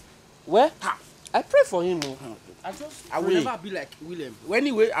 Well, I pray for him. I will never be like William. Well,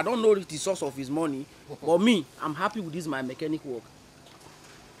 anyway, I don't know the source of his money. But me, I'm happy with this my mechanic work.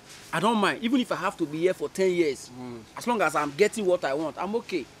 I don't mind. Even if I have to be here for 10 years. As long as I'm getting what I want, I'm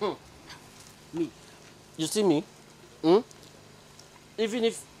okay. Me. You see me? Even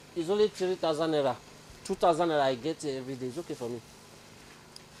if it's only 3,000 naira, 2,000 naira I get every day, it's okay for me.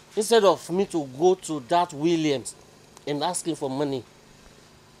 Instead of me to go to that Williams and ask him for money.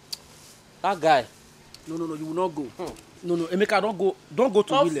 That guy. No, you will not go. No, Emeka, don't go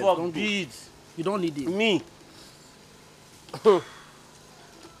to Williams. Don't go. You don't need it. Me.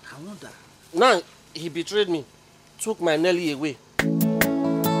 I wonder. Now, he betrayed me. Took my Nelly away.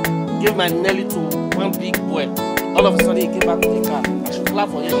 Gave my Nelly to one big boy. All of a sudden, he came back with the car. I should clap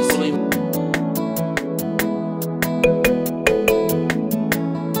for him and follow him.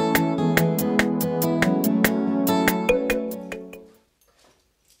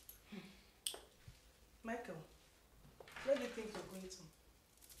 Michael, where do you think you're going to?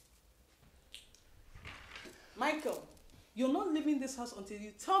 Michael, you're not leaving this house until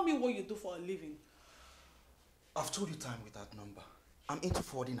you tell me what you do for a living. I've told you time with that number. I'm into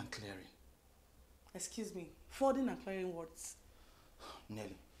forwarding and clearing. Excuse me, forwarding and clearing words.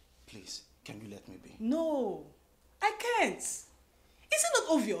 Nelly, please, can you let me be? No, I can't. Is it not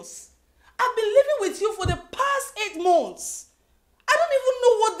obvious? I've been living with you for the past 8 months. I don't even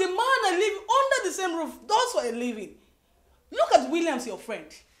know what the man I live under the same roof does for a living. Look at Williams, your friend.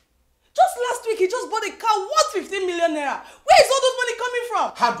 Just last week, he just bought a car worth 15 million naira. Where is all those money coming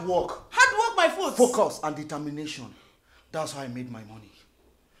from? Hard work. Hard work, my foot. Focus and determination. That's how I made my money.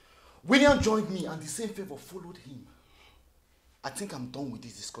 William joined me and the same favor followed him. I think I'm done with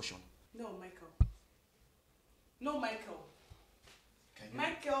this discussion. No, Michael. No, Michael.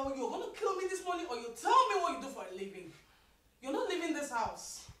 Michael, you're going to kill me this morning or you tell me what you do for a living. You're not leaving this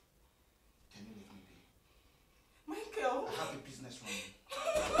house. Can you leave me be? Michael. I have a business running.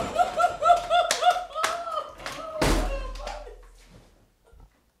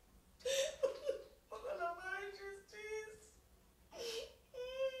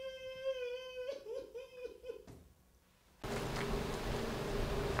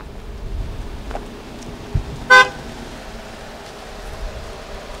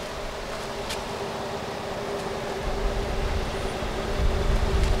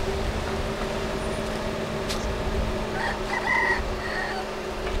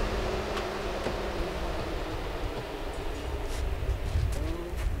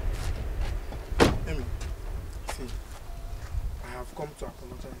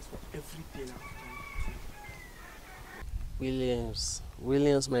 apologize for everything I've done.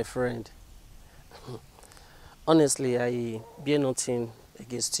 Williams, my friend. Honestly, I bear nothing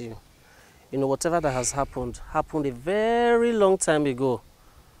against you. You know, whatever that has happened a very long time ago.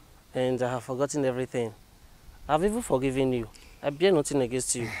 And I have forgotten everything. I've even forgiven you. I bear nothing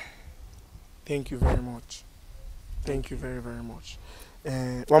against you. Thank you very much. Thank you very, very much.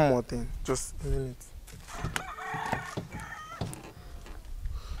 One more thing, just a minute.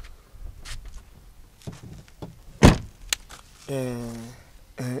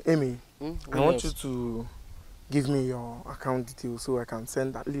 Amy, I want you to give me your account details so I can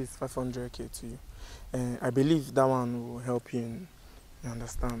send at least 500k to you. I believe that one will help you in, you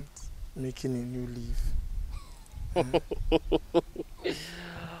understand, making a new leaf.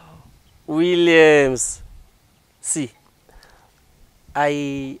 Williams, see,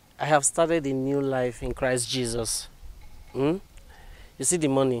 I have started a new life in Christ Jesus. You see the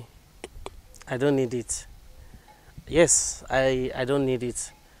money? I don't need it. Yes, I don't need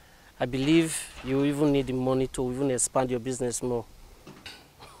it. I believe you even need the money to even expand your business more.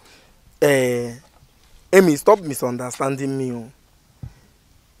 Amy, stop misunderstanding me.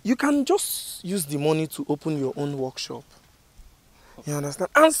 You can just use the money to open your own workshop. You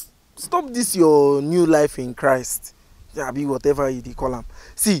understand? And stop this your new life in Christ. Yeah, be whatever you call them.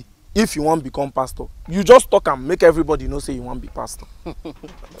 See, if you want to become pastor, you just talk and make everybody know say you want to be pastor.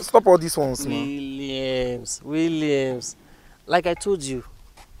 Stop all these ones, man. Williams, like I told you,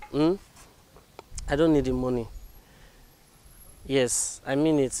 I don't need the money. Yes, I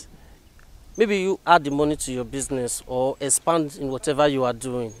mean it. Maybe you add the money to your business or expand in whatever you are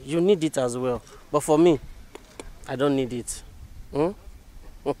doing. You need it as well. But for me, I don't need it.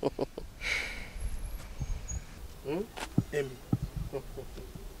 Amy,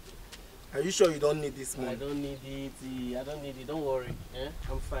 are you sure you don't need this money? I don't need it. I don't need it. Don't worry.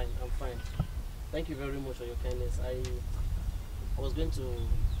 I'm fine. Thank you very much for your kindness. I was going to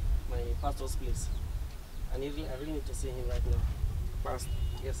my pastor's place. And I really need to see him right now. Pastor?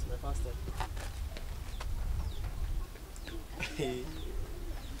 Yes, my pastor. We'll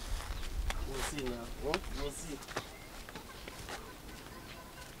see now. We'll see.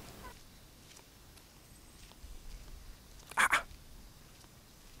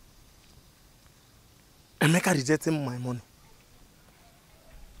 Emeka rejecting my money.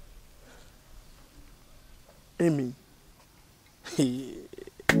 Amy.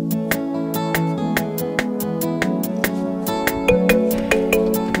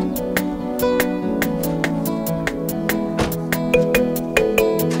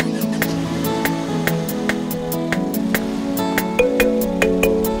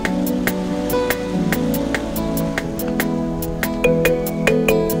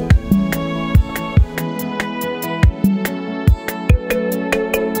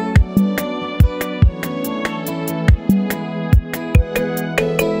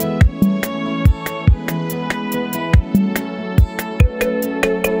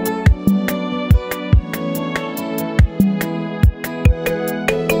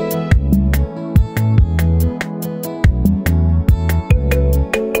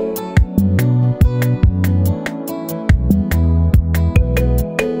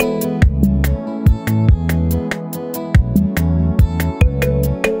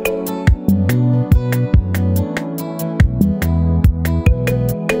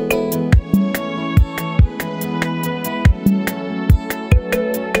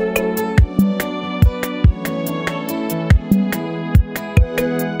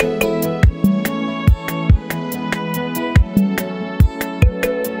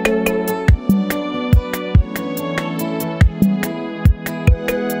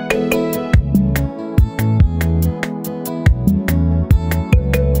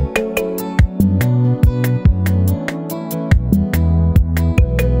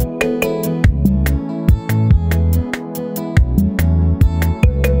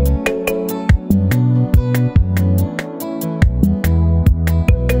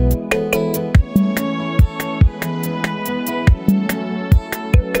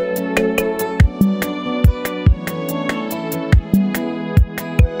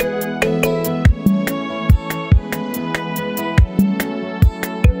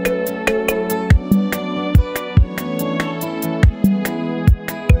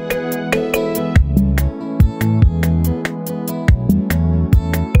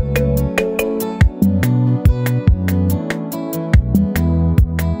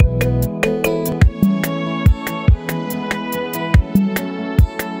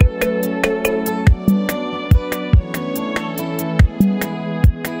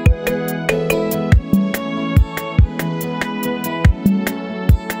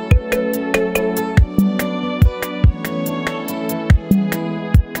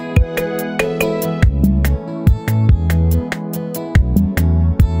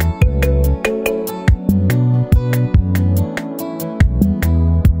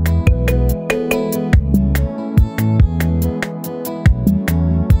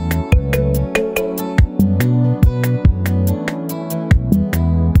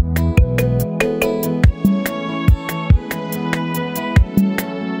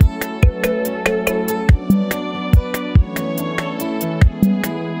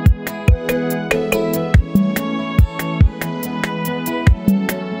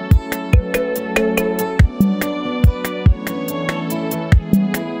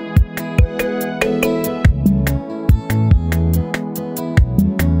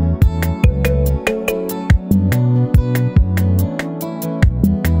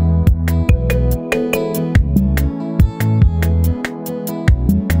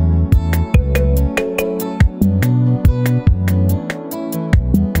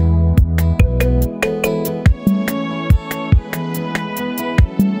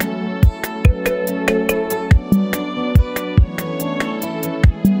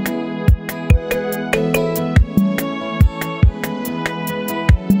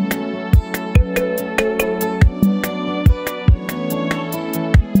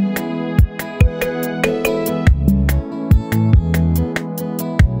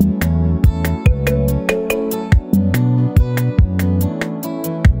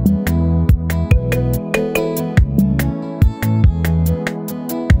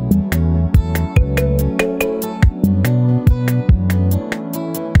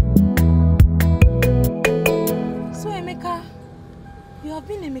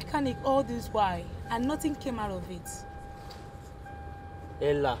 mechanic all this while and nothing came out of it.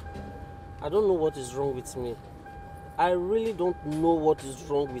 Ella, I don't know what is wrong with me. I really don't know what is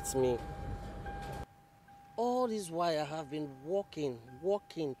wrong with me. All this while I have been walking,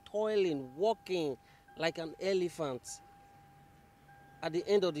 toiling, walking like an elephant. At the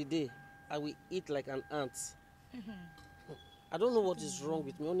end of the day, I will eat like an ant. I don't know what is wrong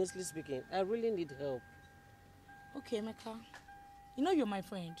with me, honestly speaking. I really need help. Okay, Emeka. You know you're my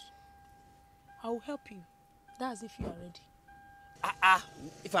friend. I will help you. That's if you are ready.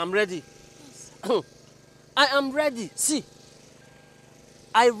 If I'm ready. Yes. I am ready. See,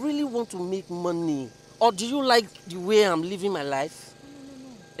 I really want to make money. Or do you like the way I'm living my life?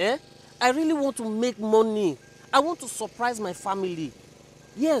 No. Eh? I really want to make money. I want to surprise my family.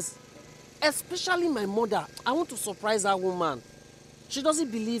 Yes, especially my mother. I want to surprise that woman. She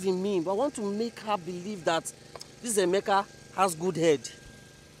doesn't believe in me, but I want to make her believe that this Emeka has good head.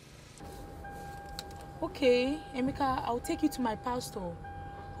 Okay, Emeka, I'll take you to my pastor,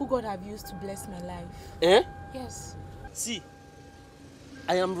 who God have used to bless my life. Eh? Yes. See,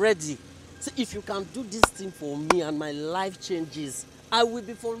 I am ready. See, if you can do this thing for me and my life changes, I will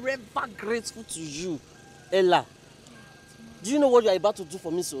be forever grateful to you. Ella, do you know what you are about to do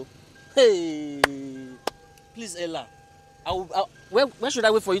for me, so? Hey, please, Ella. Where should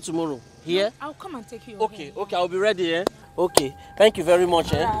I wait for you tomorrow? Here? No, I'll come and take you. Okay, I'll be ready, eh? Okay, thank you very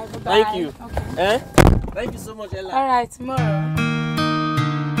much, eh? Right, thank you. Okay. Eh? Thank you so much, Ella. All right, tomorrow.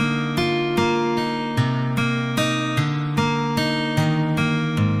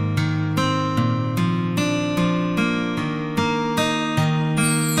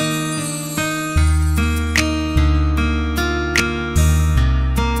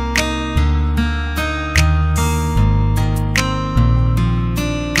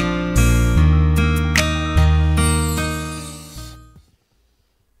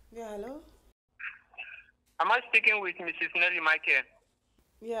 Am I speaking with Mrs. Nelly Michael?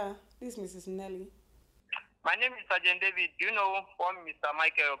 Yeah, this is Mrs. Nelly. My name is Sergeant David. Do you know one Mr.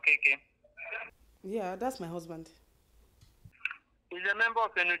 Michael Okeke? Yeah, that's my husband. He's a member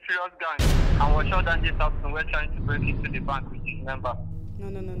of a notorious gang and was shot down this afternoon. We're trying to break into the bank with his member. No.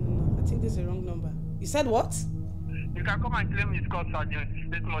 I think this is the wrong number. You said what? You can come and claim his call,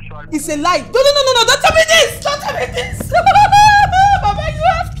 Sergeant. This mortuary. It's a lie. No. Don't tell me this. Don't tell me this. Mama, you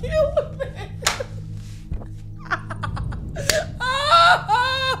have killed me.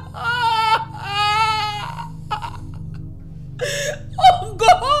 Oh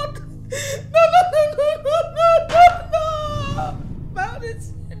God! No! My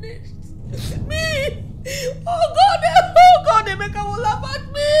is finished. Me! Oh God! Emeka will laugh at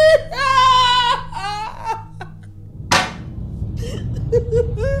me. No!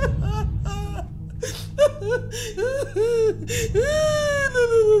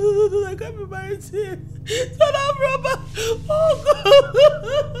 I can't be married to him. Son of Robert! Oh God!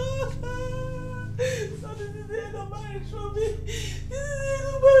 So this is the end of marriage for me. This is the end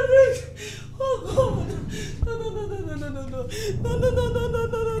of marriage. Oh God! No!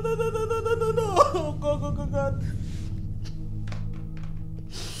 Oh God!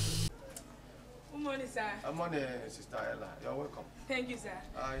 Good morning, sir. Good morning, Sister Ella. You're welcome. Thank you, sir.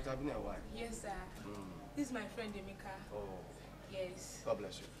 It has been a while. Yes, sir. This is my friend Emeka. Oh. Yes. God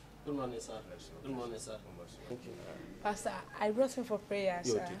bless you. Good morning, sir. Good morning, sir. Thank you. Pastor, I brought him for prayer,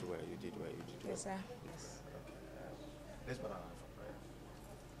 You sir. did well. Yes, sir. Yes. Okay. Let's bow down for prayer.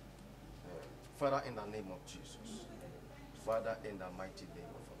 Father, in the name of Jesus. Father, in the mighty name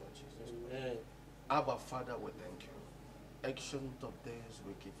of our Lord Jesus. Amen. Abba, Father, we thank you. Ancient of days,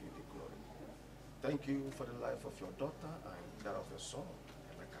 we give you the glory. Thank you for the life of your daughter and that of your son,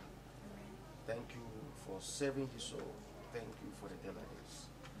 Emeka. Thank you for saving his soul. Thank you for the deliverance.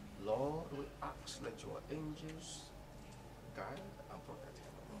 Lord, we ask, let your angels guide and protect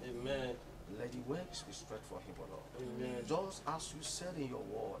him. Amen. Let the works be straight for him, O Lord. Amen. Just as you said in your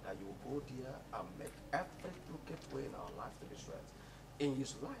word that you will go there and make every crooked way in our life to be straight. In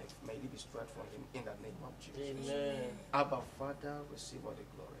his life, may it be straight for him in the name of Jesus. Amen. Abba, Father, receive all the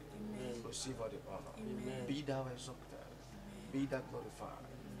glory. Amen. Receive all the honor. Amen. Be thou exalted. Be thou glorified.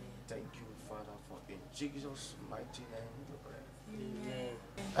 Thank you, Father, for in Jesus' mighty name we pray. Amen.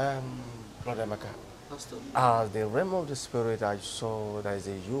 Brother Emeka, Pastor. as the realm of the spirit, I saw there is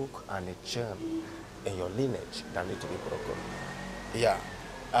a yoke and a chain in your lineage that need to be broken. Yeah,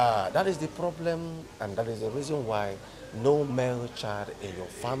 that is the problem, and that is the reason why no male child in your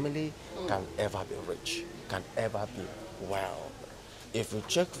family can ever be rich, can ever be well. If you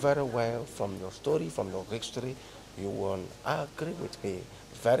check very well from your story, from your history, you will agree with me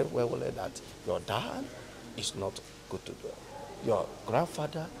very well that your dad is not good to do. Your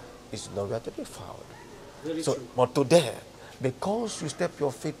grandfather is nowhere to be found. Very So, true. but today, because you step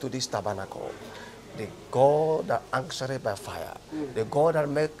your feet to this tabernacle, the God that answered by fire, the God that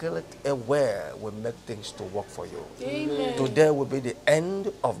maketh a way will make things to work for you. Amen. Today will be the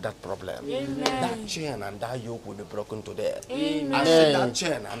end of that problem. Amen. That chain and that yoke will be broken today. Amen. I said that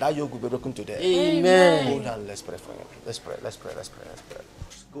chain and that yoke will be broken today. Amen. Go down, let's pray for him. Let's pray, let's pray, let's pray, let's pray.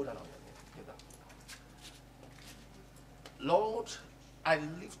 Go down. Go down. Lord, I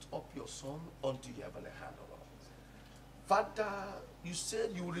lift up your son unto your heavenly hand, O Lord. Father, you said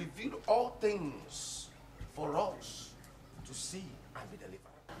you will reveal all things for us to see and be delivered.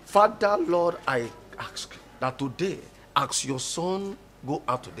 Father, Lord, I ask that today, as your son go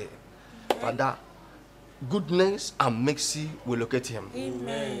out today, Father, goodness and mercy will locate him.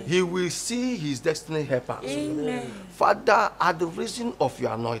 Amen. He will see his destiny helpers. Amen. Father, at the reason of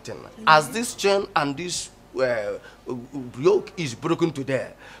your anointing, as this chain and this yoke is broken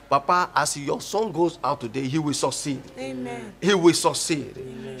today, Papa, as your son goes out today, he will succeed. Amen. He will succeed.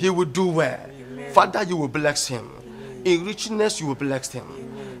 Amen. He will do well. Amen. Father, you will bless him. In richness, you will bless him.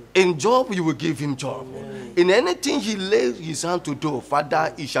 In job, you will give him job. In anything he lays his hand to do,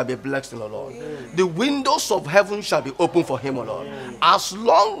 Father, he shall be blessed in the Lord. The windows of heaven shall be open for him, O Lord. As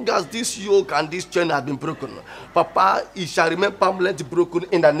long as this yoke and this chain have been broken, Papa, he shall remain permanently broken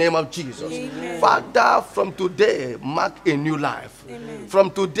in the name of Jesus. Amen. Father, from today, mark a new life. Amen.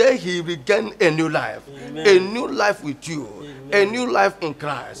 From today, he regain a new life. Amen. A new life with you. A new life in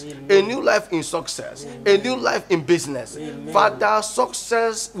Christ. A new life in success. A new life in business. Father,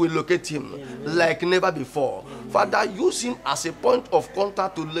 success will locate him like never before. Father, use him as a point of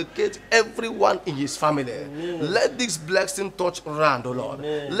contact to locate everyone in his family. Let this blessing touch around, O Lord.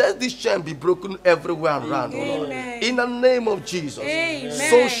 Let this chain be broken everywhere around, O Lord. In the name of Jesus,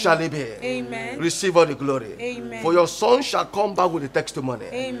 so shall it be. Amen. Receive all the glory. Amen. For your son shall come back with a testimony.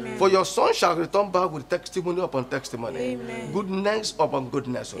 Amen. For your son shall return back with testimony upon testimony. Amen. Goodness upon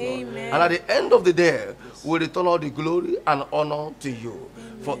goodness, O Lord. Amen. And at the end of the day, we return all the glory and honor to you.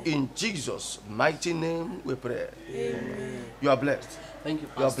 For in Jesus' mighty name we pray. Amen. You are blessed. Thank you,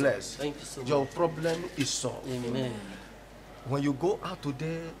 You are Pastor. blessed. Thank you so much. Your problem is solved. Amen. When you go out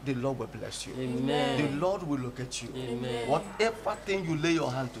today, the Lord will bless you. Amen. The Lord will locate you. Amen. Whatever thing you lay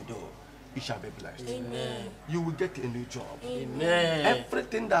your hand to do, you shall be blessed. Amen. You will get a new job. Amen.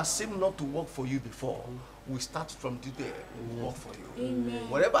 Everything that seemed not to work for you before will start from today to work for you. Amen.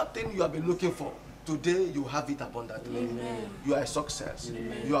 Whatever thing you have been looking for, today you have it abundantly. Amen. You are a success.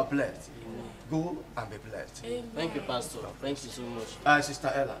 Amen. You are blessed. Go and be blessed. Amen. Thank you, Pastor. Thank you so much.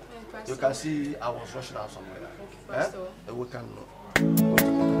 Sister Ella, Pastor. you can see I was rushing out somewhere. Pastor. We can know.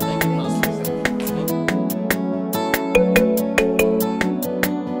 Thank you, Pastor.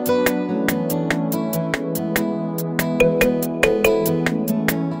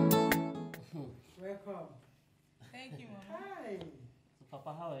 Welcome. Thank you, Mama. Hi. So,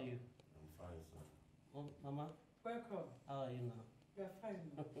 Papa, how are you? I'm fine, sir. Oh, Mama, Welcome. how are you now? You're fine.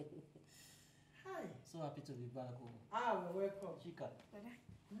 Hi. So happy to be back home. We're welcome. Chika.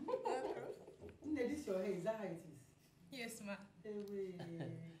 This is your hair. Is that how it is? Yes, ma.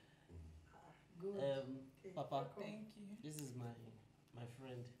 Good. Papa, Thank you. this is my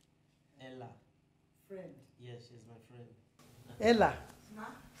friend, Ella. Friend. Yes, she's my friend. Ella.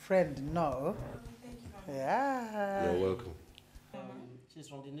 Friend, no. Thank you, Mama. Yeah. You're welcome. She's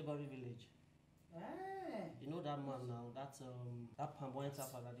from the neighboring village. You know that man now, that palm wine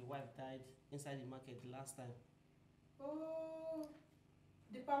tapper that the wife died inside the market the last time. Oh,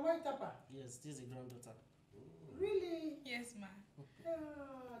 the palm wine tapper. Yes, this is a granddaughter. Really? Yes, ma.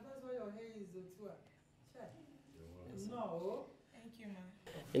 That's why your hair is Otua. No. Thank you, ma.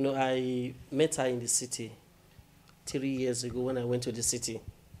 You know, I met her in the city 3 years ago when I went to the city.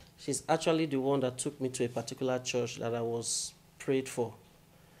 She's actually the one that took me to a particular church that I was prayed for.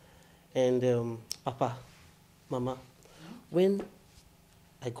 And Papa, Mama, when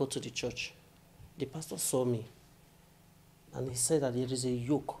I got to the church, the pastor saw me and he said that there is a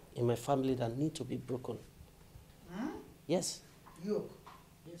yoke in my family that need to be broken. Yes. Yoke?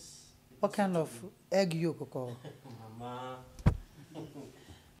 Yes. What kind of egg yolk? Mama.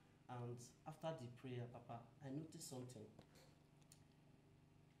 And after the prayer, Papa, I noticed something.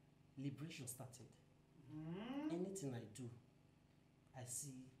 Liberation started. Anything I do, I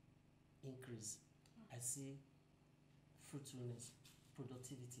see increase. I see fruitfulness,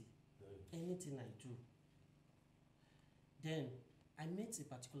 productivity. Anything I do. Then I met a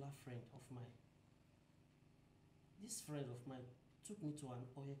particular friend of mine. This friend of mine took me to an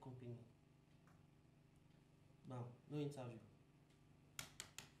oil company. Now, no interview.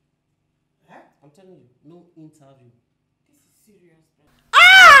 I'm telling you, no interview. This is serious,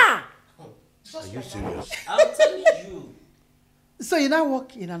 bro. Are you serious? I'm telling you. So you now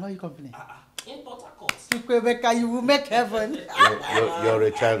work in an oil company? In Port Harcourt. Chukwuemeka, you will make heaven. You're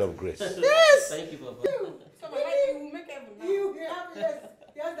a child of grace. Yes. Thank you, Papa. So Mama, you will make heaven now. You have, yes,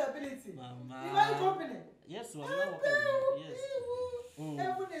 he has the ability. Mama. In oil company? Yes, Mama. Yes.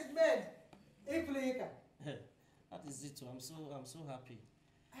 Heaven is made. Iflika. That is it. I'm so happy.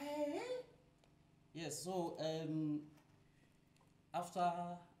 Hey. Yes. So after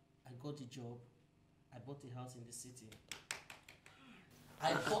I got the job, I bought a house in the city.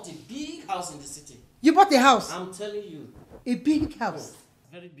 I bought a big house in the city. You bought a house? I'm telling you. A big house?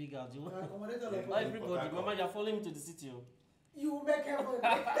 Very big house. Everybody, Mama, you're following me to the city. You will make heaven.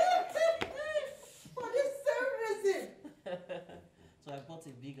 For this same reason. So I bought a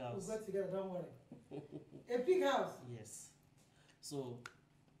big house. We'll go together, don't worry. A big house? Yes. So,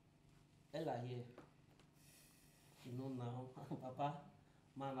 Ella here. You know now, Papa,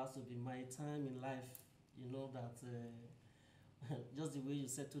 man has to be my time in life. You know that just the way you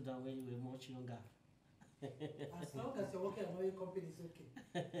settled down when you were much younger. As long as you're working at your company, it's okay.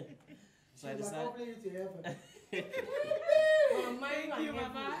 So I decided. You to heaven. Thank you,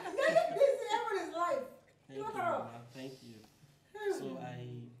 Mama. This heaven is life. Thank you, Mama. Thank you. So I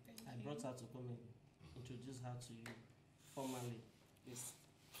brought her to come and introduce her to you formally. Yes.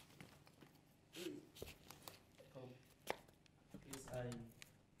 Come. Please,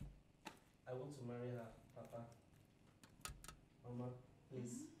 I want to marry her, Papa. Mama,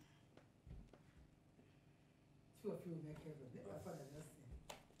 please. Two of you will make heaven. My father just said.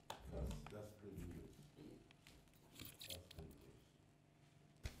 That's pretty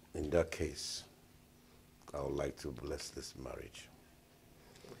good. In that case, I would like to bless this marriage.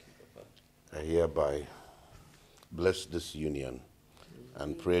 I hereby bless this union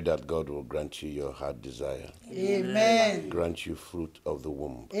and pray that God will grant you your heart desire. Amen. Grant you fruit of the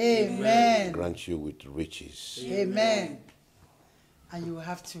womb. Amen. Grant you with riches. Amen. And you will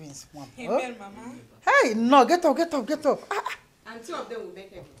have twins. One. Amen, Mama. Hey, no, get up. And two of them will make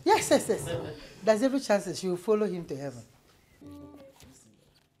heaven. Yes. There's every chance that she will follow him to heaven.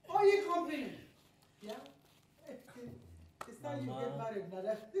 Oh, you company. Yeah? It's time you get married,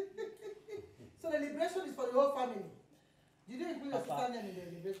 Nada. So the liberation is for the whole family. You didn't include your sister in the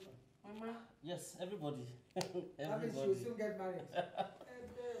liberation. Mama? Yes, everybody. That means she will soon get married.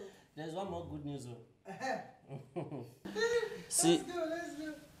 There's one more good news, See, let's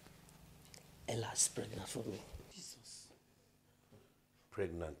go. Ella's pregnant for me. Jesus.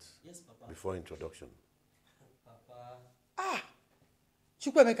 Pregnant? Yes, Papa. Before introduction? Papa.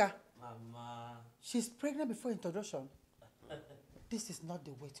 Chukwuemeka. Mama. She's pregnant before introduction. This is not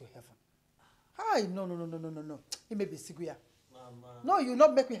the way to heaven. Hi, no. It may be Siguya. Mama. No, you will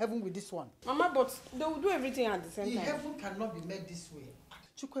not make me heaven with this one. Mama, but they will do everything at the same The time. heaven cannot be made this way.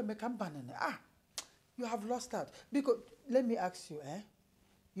 Chukwuemeka, you have lost out. Because, let me ask you,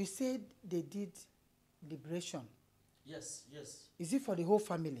 you said they did liberation. Yes. Is it for the whole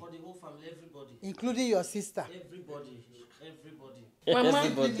family? For the whole family, everybody. Including your sister? Everybody. Mama,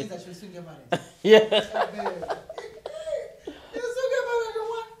 everybody. That she soon get married. Yeah.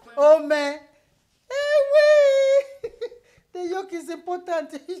 Oh man. The yoke is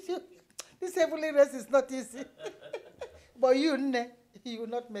important. This heavenly rest is not easy. But you will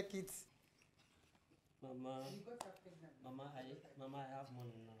not make it. Mama, I have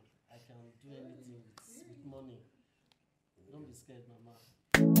money now. I can do anything with money. Don't be scared, Mama.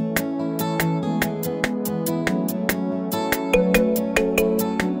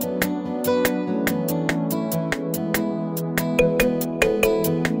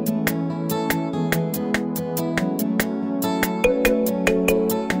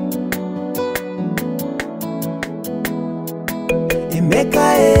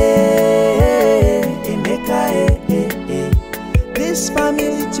 This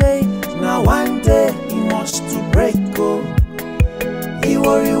family change, now one day he wants to break, oh. He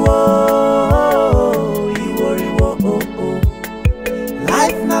worry, oh.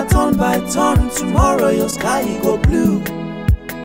 Life not turn by turn, tomorrow your sky go blue.